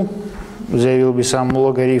that too. There will be some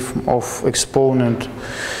logarithm of exponent,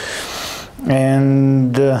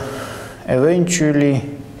 and eventually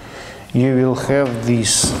you will have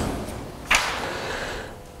this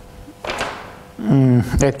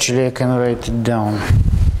Actually, I can write it down.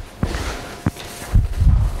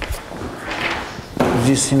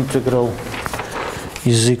 This integral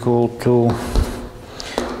is equal to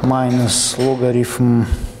minus logarithm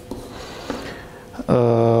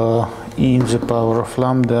e in the power of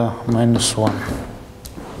lambda minus 1.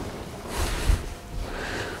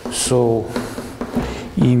 So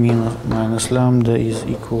e minus lambda is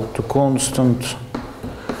equal to constant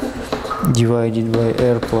divided by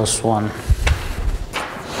r plus 1.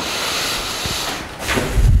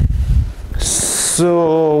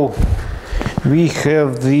 So we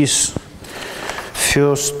have this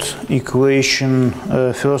first equation,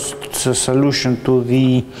 first solution to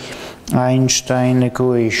the Einstein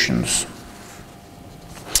equations.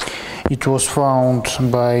 It was found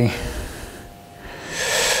by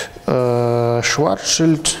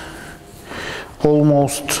Schwarzschild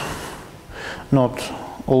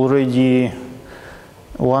already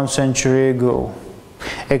 1 century ago.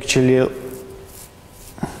 Actually,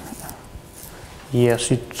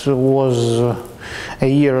 yes, it was a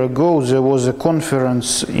year ago. There was a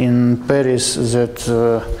conference in Paris that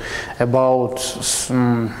about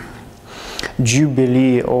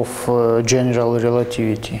jubilee of general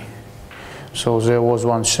relativity. So there was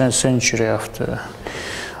 1 century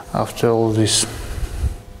after all this.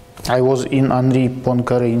 I was in Henri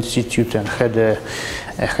Poincaré Institute and had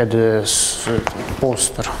a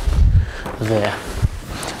poster there.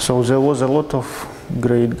 So there was a lot of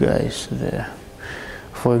great guys there.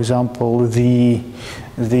 For example, the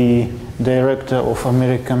director of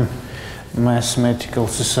American Mathematical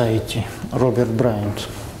Society, Robert Bryant.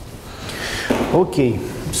 Okay,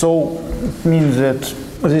 so it means that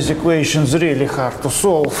this equation is really hard to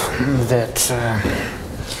solve, that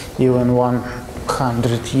even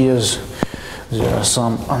 100 years there are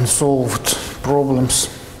some unsolved problems,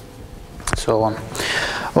 so on.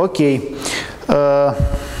 Okay,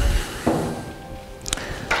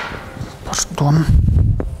 pardon.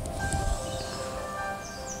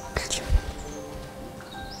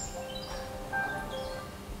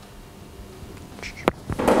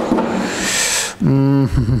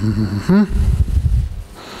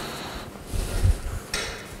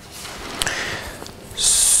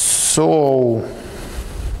 So,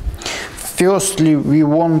 firstly, we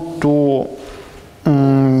want to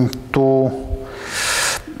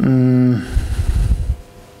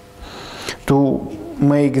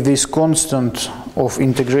make this constant of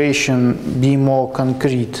integration be more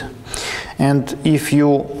concrete. And if we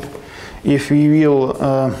will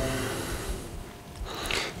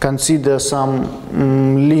consider some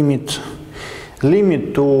limit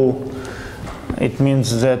to, it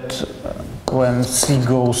means that when c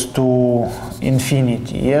goes to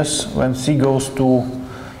infinity, yes, when c goes to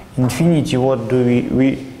infinity,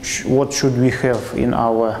 what should we have in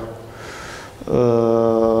our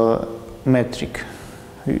metric?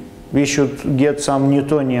 We should get some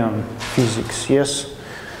Newtonian physics, yes.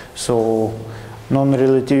 So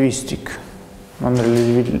non-relativistic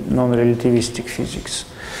physics.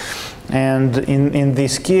 And in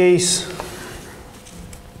this case,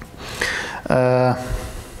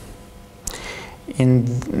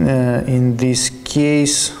 in this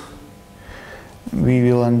case, we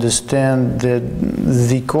will understand that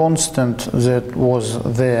the constant that was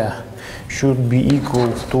there should be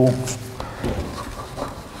equal to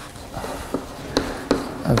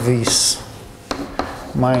this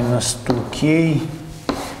minus 2k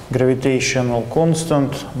gravitational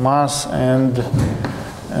constant, mass, and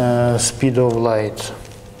speed of light.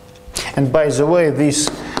 And by the way, this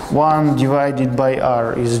 1 divided by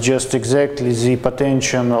r is just exactly the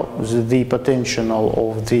potential of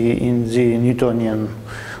the in the Newtonian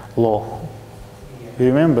law. You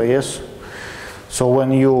remember, yes? So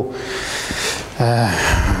when you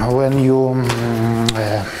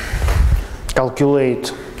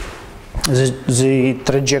calculate the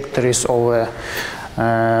trajectories of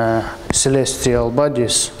celestial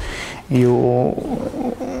bodies, you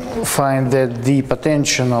find that the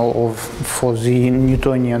potential for the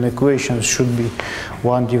Newtonian equations should be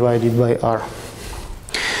 1 divided by r.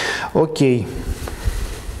 Okay,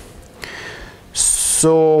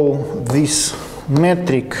 so this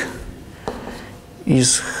metric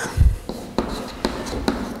is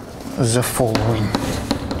the following.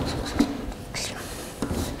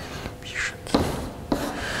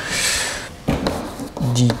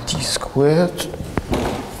 dt squared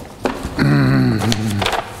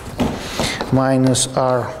minus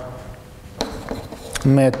r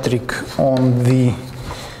metric on the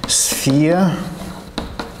sphere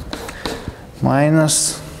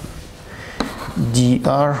minus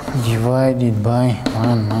dr divided by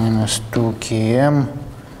 1 minus 2km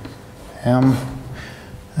m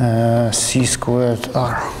c squared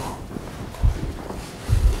r.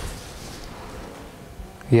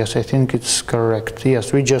 Yes, I think it's correct.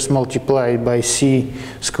 Yes, we just multiplied by c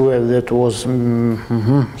squared that was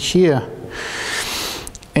here.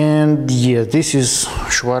 And yeah, this is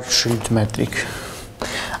Schwarzschild metric.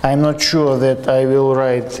 I'm not sure that I will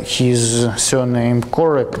write his surname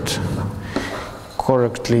correctly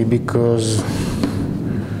because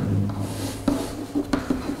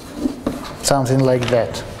something like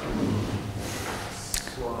that.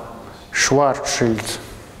 Schwarzschild.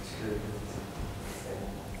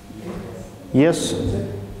 Yes?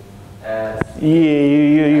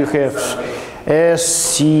 You have S,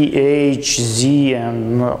 C, H, Z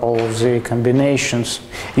and all the combinations.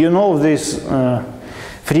 You know this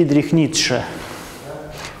Friedrich Nietzsche.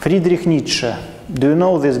 Friedrich Nietzsche. Do you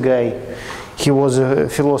know this guy? He was a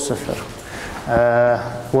philosopher.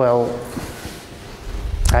 Well,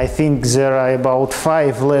 I think there are about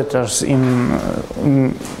 5 letters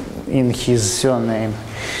in his surname.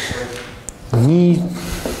 T,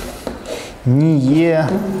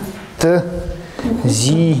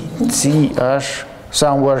 Z, C, H.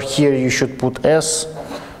 Somewhere here you should put S.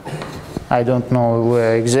 I don't know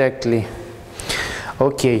where exactly.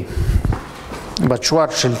 Okay. But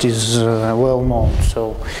Schwarzschild is well known,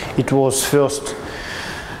 so it was first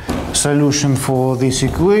solution for this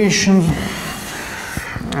equation.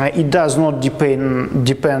 It does not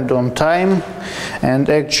depend on time, and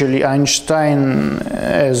actually Einstein,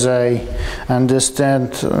 as I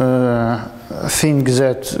understand, thinks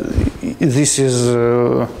that this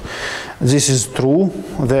is true,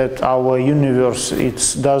 that our universe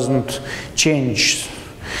doesn't change.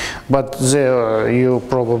 But there you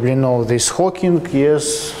probably know this Hawking,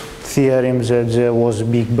 yes, theorem that there was a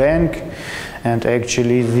Big Bang, and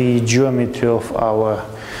actually the geometry of our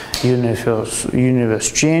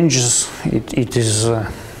universe changes. It is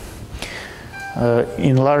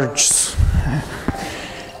enlarged.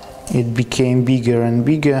 It became bigger and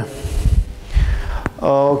bigger.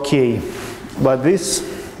 Okay, but this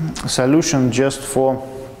solution just for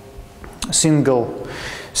single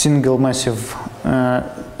massive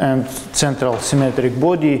and central symmetric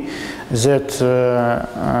body that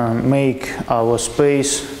make our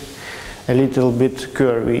space a little bit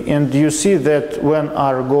curvy. And you see that when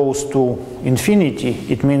r goes to infinity,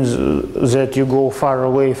 it means that you go far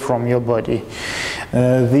away from your body.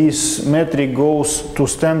 This metric goes to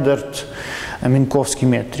standard Minkowski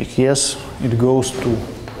metric. Yes, it goes to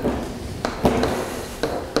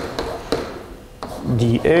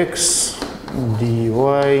dx, dy,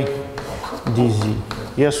 dz.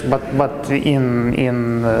 Yes, but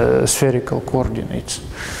in spherical coordinates.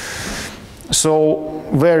 So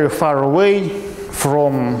very far away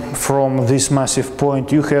from this massive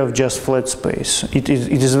point, you have just flat space. It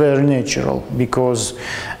is very natural because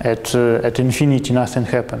at infinity nothing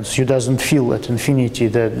happens. You doesn't feel at infinity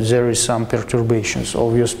that there is some perturbations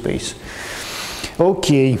of your space.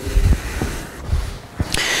 Okay.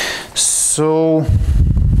 So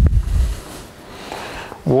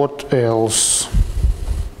what else?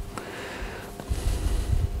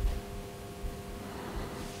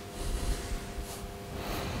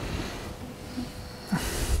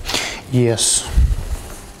 Yes.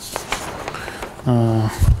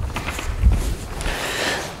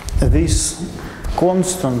 This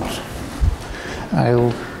constant,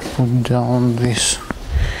 I'll put down this,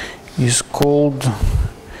 is called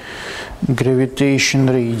gravitation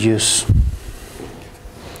radius.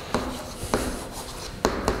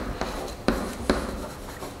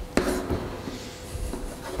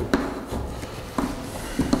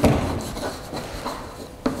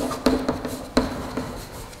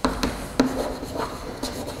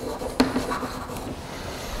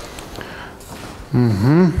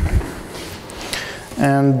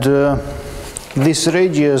 And this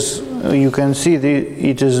radius, you can see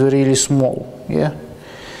it is really small, yeah?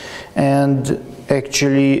 And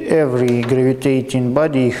actually every gravitating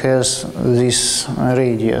body has this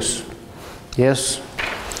radius, yes?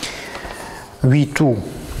 V2,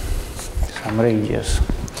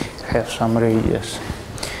 have some radius.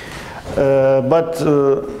 But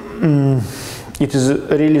it is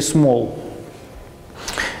really small.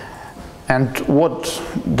 And what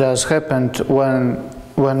does happen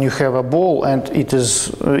when you have a ball and it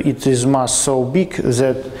is mass so big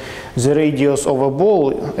that the radius of a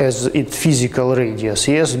ball as its physical radius,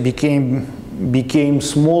 yes, became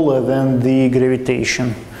smaller than the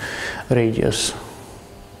gravitation radius?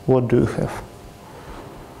 What do you have?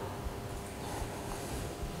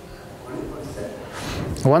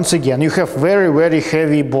 Once again, you have very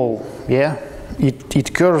heavy ball, yeah?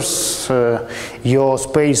 It curves your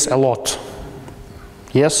space a lot.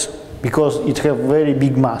 yes, because it have very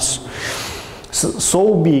big mass,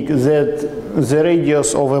 so big that the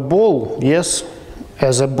radius of a ball, yes,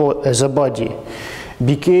 as a body,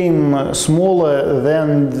 became smaller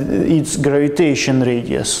than its gravitation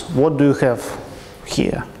radius. What do you have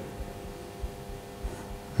here?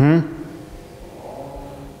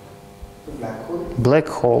 Black hole. Black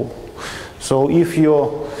hole. So if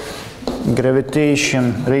your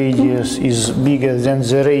gravitation radius is bigger than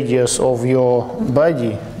the radius of your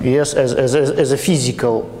body, yes, as a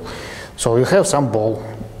physical, so you have some ball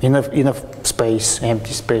in a space,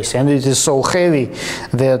 empty space, and it is so heavy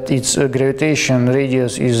that its gravitation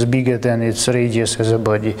radius is bigger than its radius as a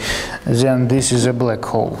body, then this is a black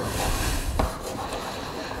hole.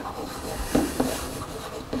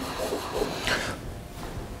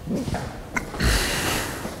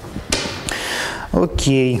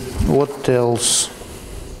 Okay, what else?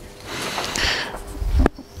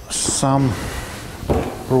 Some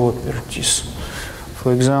properties.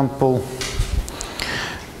 For example,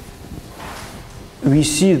 we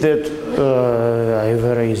see that, I've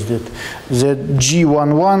erased it, that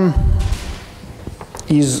G11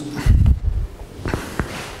 is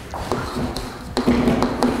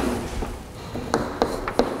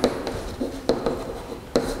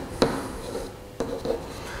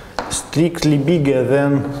strictly bigger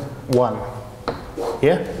than 1,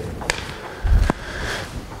 yeah?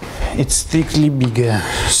 It's strictly bigger.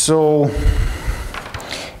 So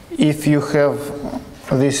if you have,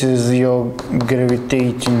 this is your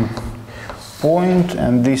gravitating point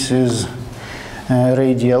and this is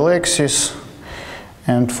radial axis,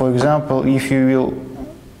 and for example, if you will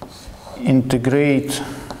integrate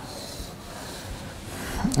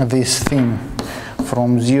this thing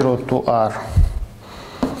from 0 to r,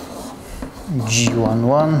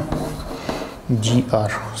 G11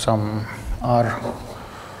 dr, some r1.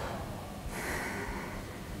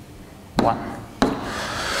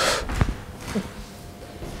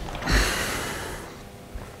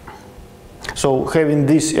 So having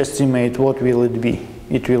this estimate, what will it be?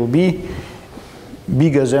 It will be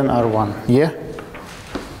bigger than r1, yeah?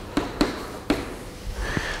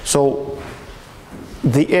 So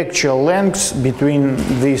the actual length between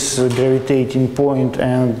this gravitating point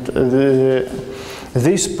and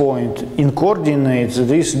this point in coordinates,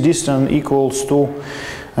 this distance equals to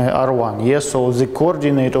r1, yes? So the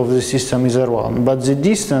coordinate of the system is r1, but the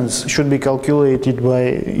distance should be calculated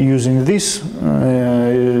by using this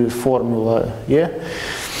formula, yeah?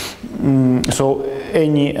 So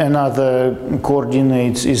any another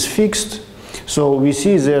coordinates is fixed. So we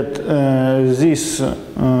see that this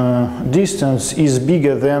distance is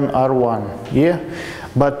bigger than r1, yeah?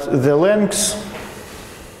 But the length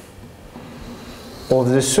of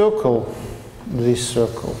the circle, this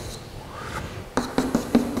circle,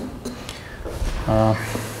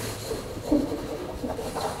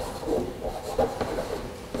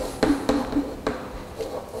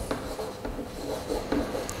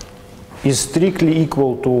 is strictly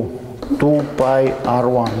equal to 2 pi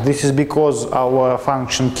r1. This is because our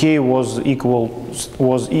function k was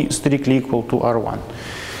strictly equal to r1.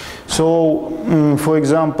 So, for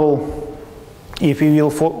example, if we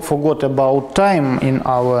will forget about time in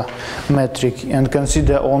our metric and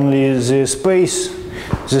consider only the space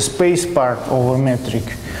part of a metric,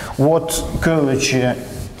 what curvature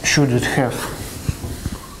should it have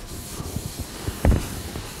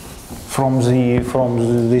from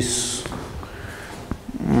this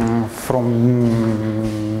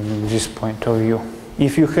point of view?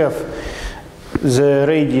 If you have the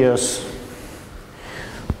radius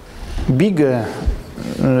bigger,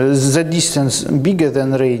 the distance bigger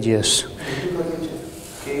than radius.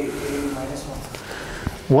 K minus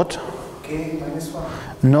 1. What? K minus 1.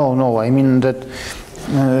 No, I mean that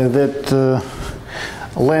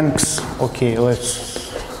length, okay,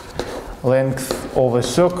 length of a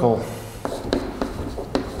circle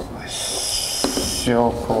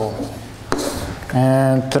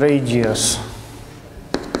and radius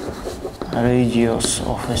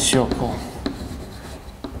of a circle.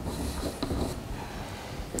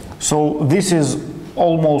 So this is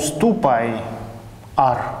almost 2 pi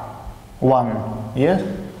r1, yes?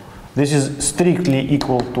 This is strictly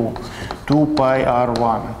equal to 2 pi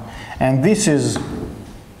r1, and this is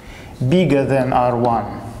bigger than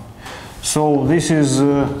r1. So this is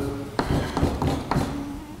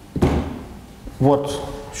what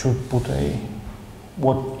should put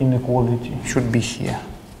what inequality should be here?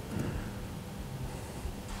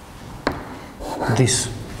 This,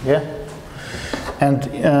 yeah? And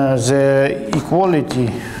the equality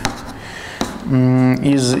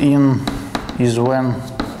is when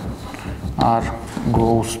r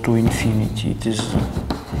goes to infinity. It is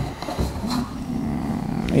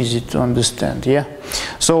easy to understand, yeah?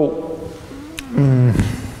 So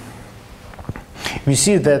we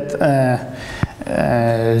see that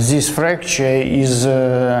this fracture is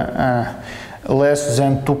less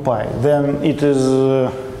than 2 pi. Then it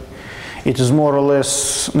is more or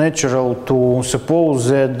less natural to suppose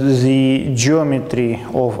that the geometry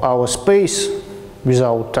of our space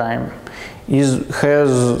without time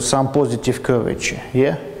has some positive curvature,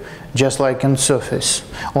 yeah? Just like on surface,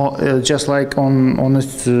 or just like on a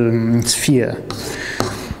sphere.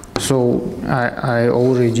 So I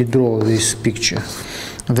already draw this picture,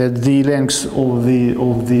 that the length of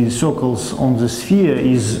the circles on the sphere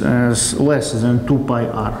is less than 2 pi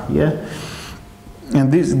r, yeah?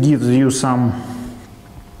 And this gives you some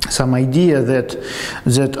idea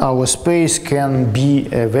that our space can be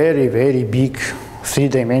a very, very big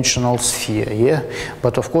three-dimensional sphere, yeah?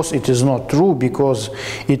 But of course it is not true, because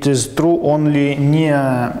it is true only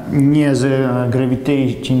near the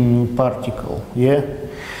gravitating particle, yeah?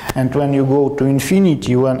 And when you go to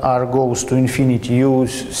infinity, when r goes to infinity, you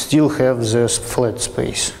still have this flat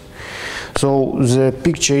space. So the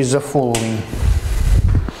picture is the following.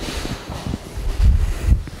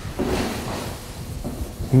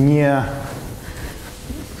 Near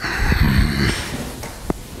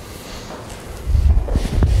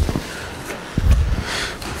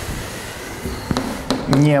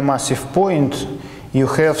massive point, you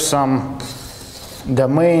have some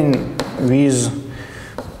domain with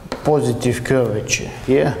positive curvature,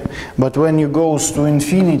 yeah? But when you go to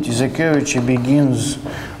infinity, the curvature begins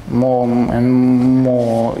more and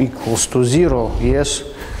more equals to 0, yes?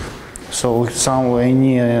 So somewhere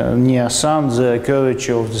near sun, the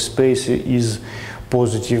curvature of the space is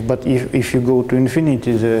positive. But if you go to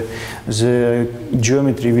infinity, the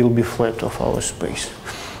geometry will be flat of our space.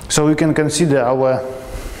 So we can consider our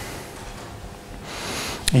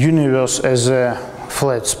universe as a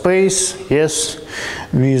flat space, yes,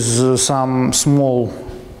 with some small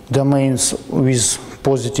domains with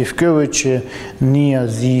positive curvature near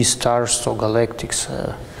the stars or galactics.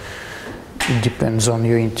 It depends on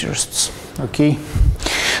your interests, okay?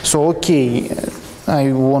 So, okay,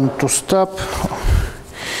 I want to stop.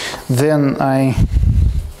 Then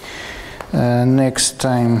next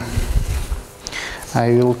time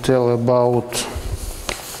I will tell about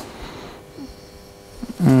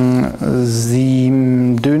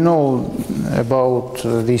do you know about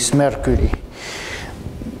this Mercury?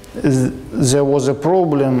 There was a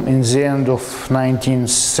problem in the end of 19th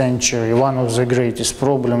century, one of the greatest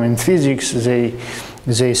problems in physics.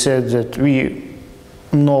 They said that we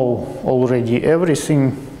know already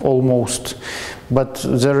everything, almost, but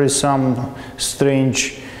there is some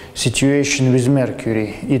strange situation with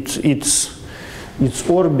Mercury. Its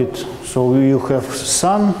orbit, so you have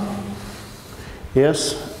Sun,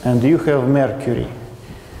 yes, and you have Mercury.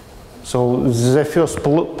 So the first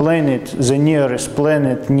planet, the nearest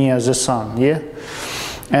planet near the Sun, yeah?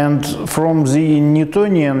 And from the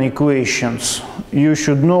Newtonian equations, you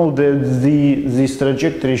should know that this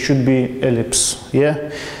trajectory should be ellipse,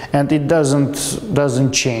 yeah? And it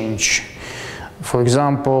doesn't change. For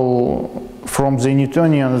example, from the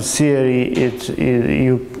Newtonian theory,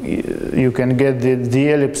 you can get the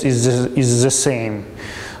ellipse is the same.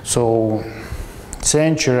 So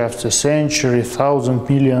century after century, thousand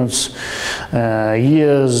millions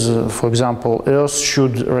years, for example, Earth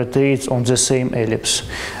should rotate on the same ellipse.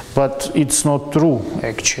 But it's not true,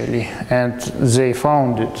 actually. And they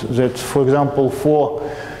found it, that, for example,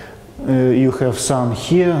 you have Sun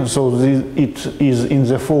here, so it is in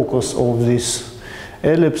the focus of this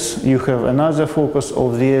ellipse. You have another focus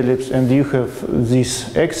of the ellipse, and you have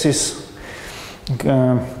this axis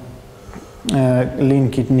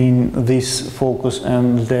linking in this focus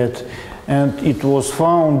and that, and it was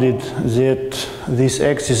founded that this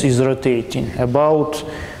axis is rotating about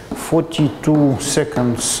 42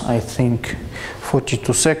 seconds, I think,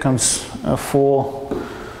 42 seconds for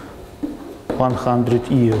 100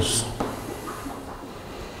 years.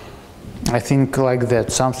 I think like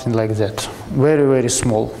that, something like that. Very, very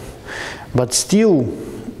small, but still,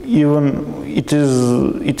 even it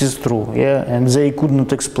is true, yeah, and they could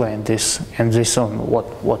not explain this, and they saw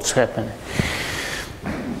what's happening.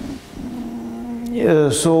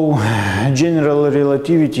 So general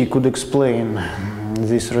relativity could explain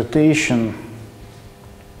this rotation,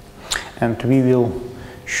 and we will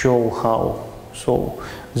show how. So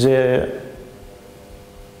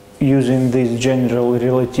using this general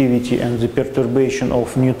relativity and the perturbation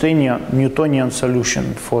of Newtonian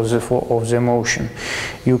solution of the motion,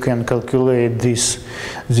 you can calculate this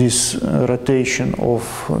rotation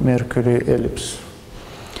of Mercury ellipse.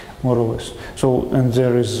 more or less. So, and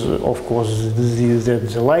there is, of course, that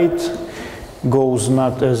the light goes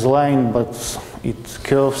not as line, but it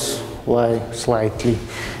curves like slightly,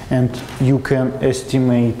 and you can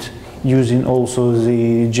estimate using also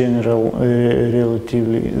the general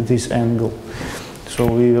relatively this angle. So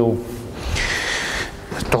we will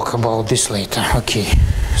talk about this later. Okay,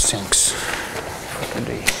 thanks for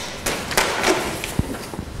today.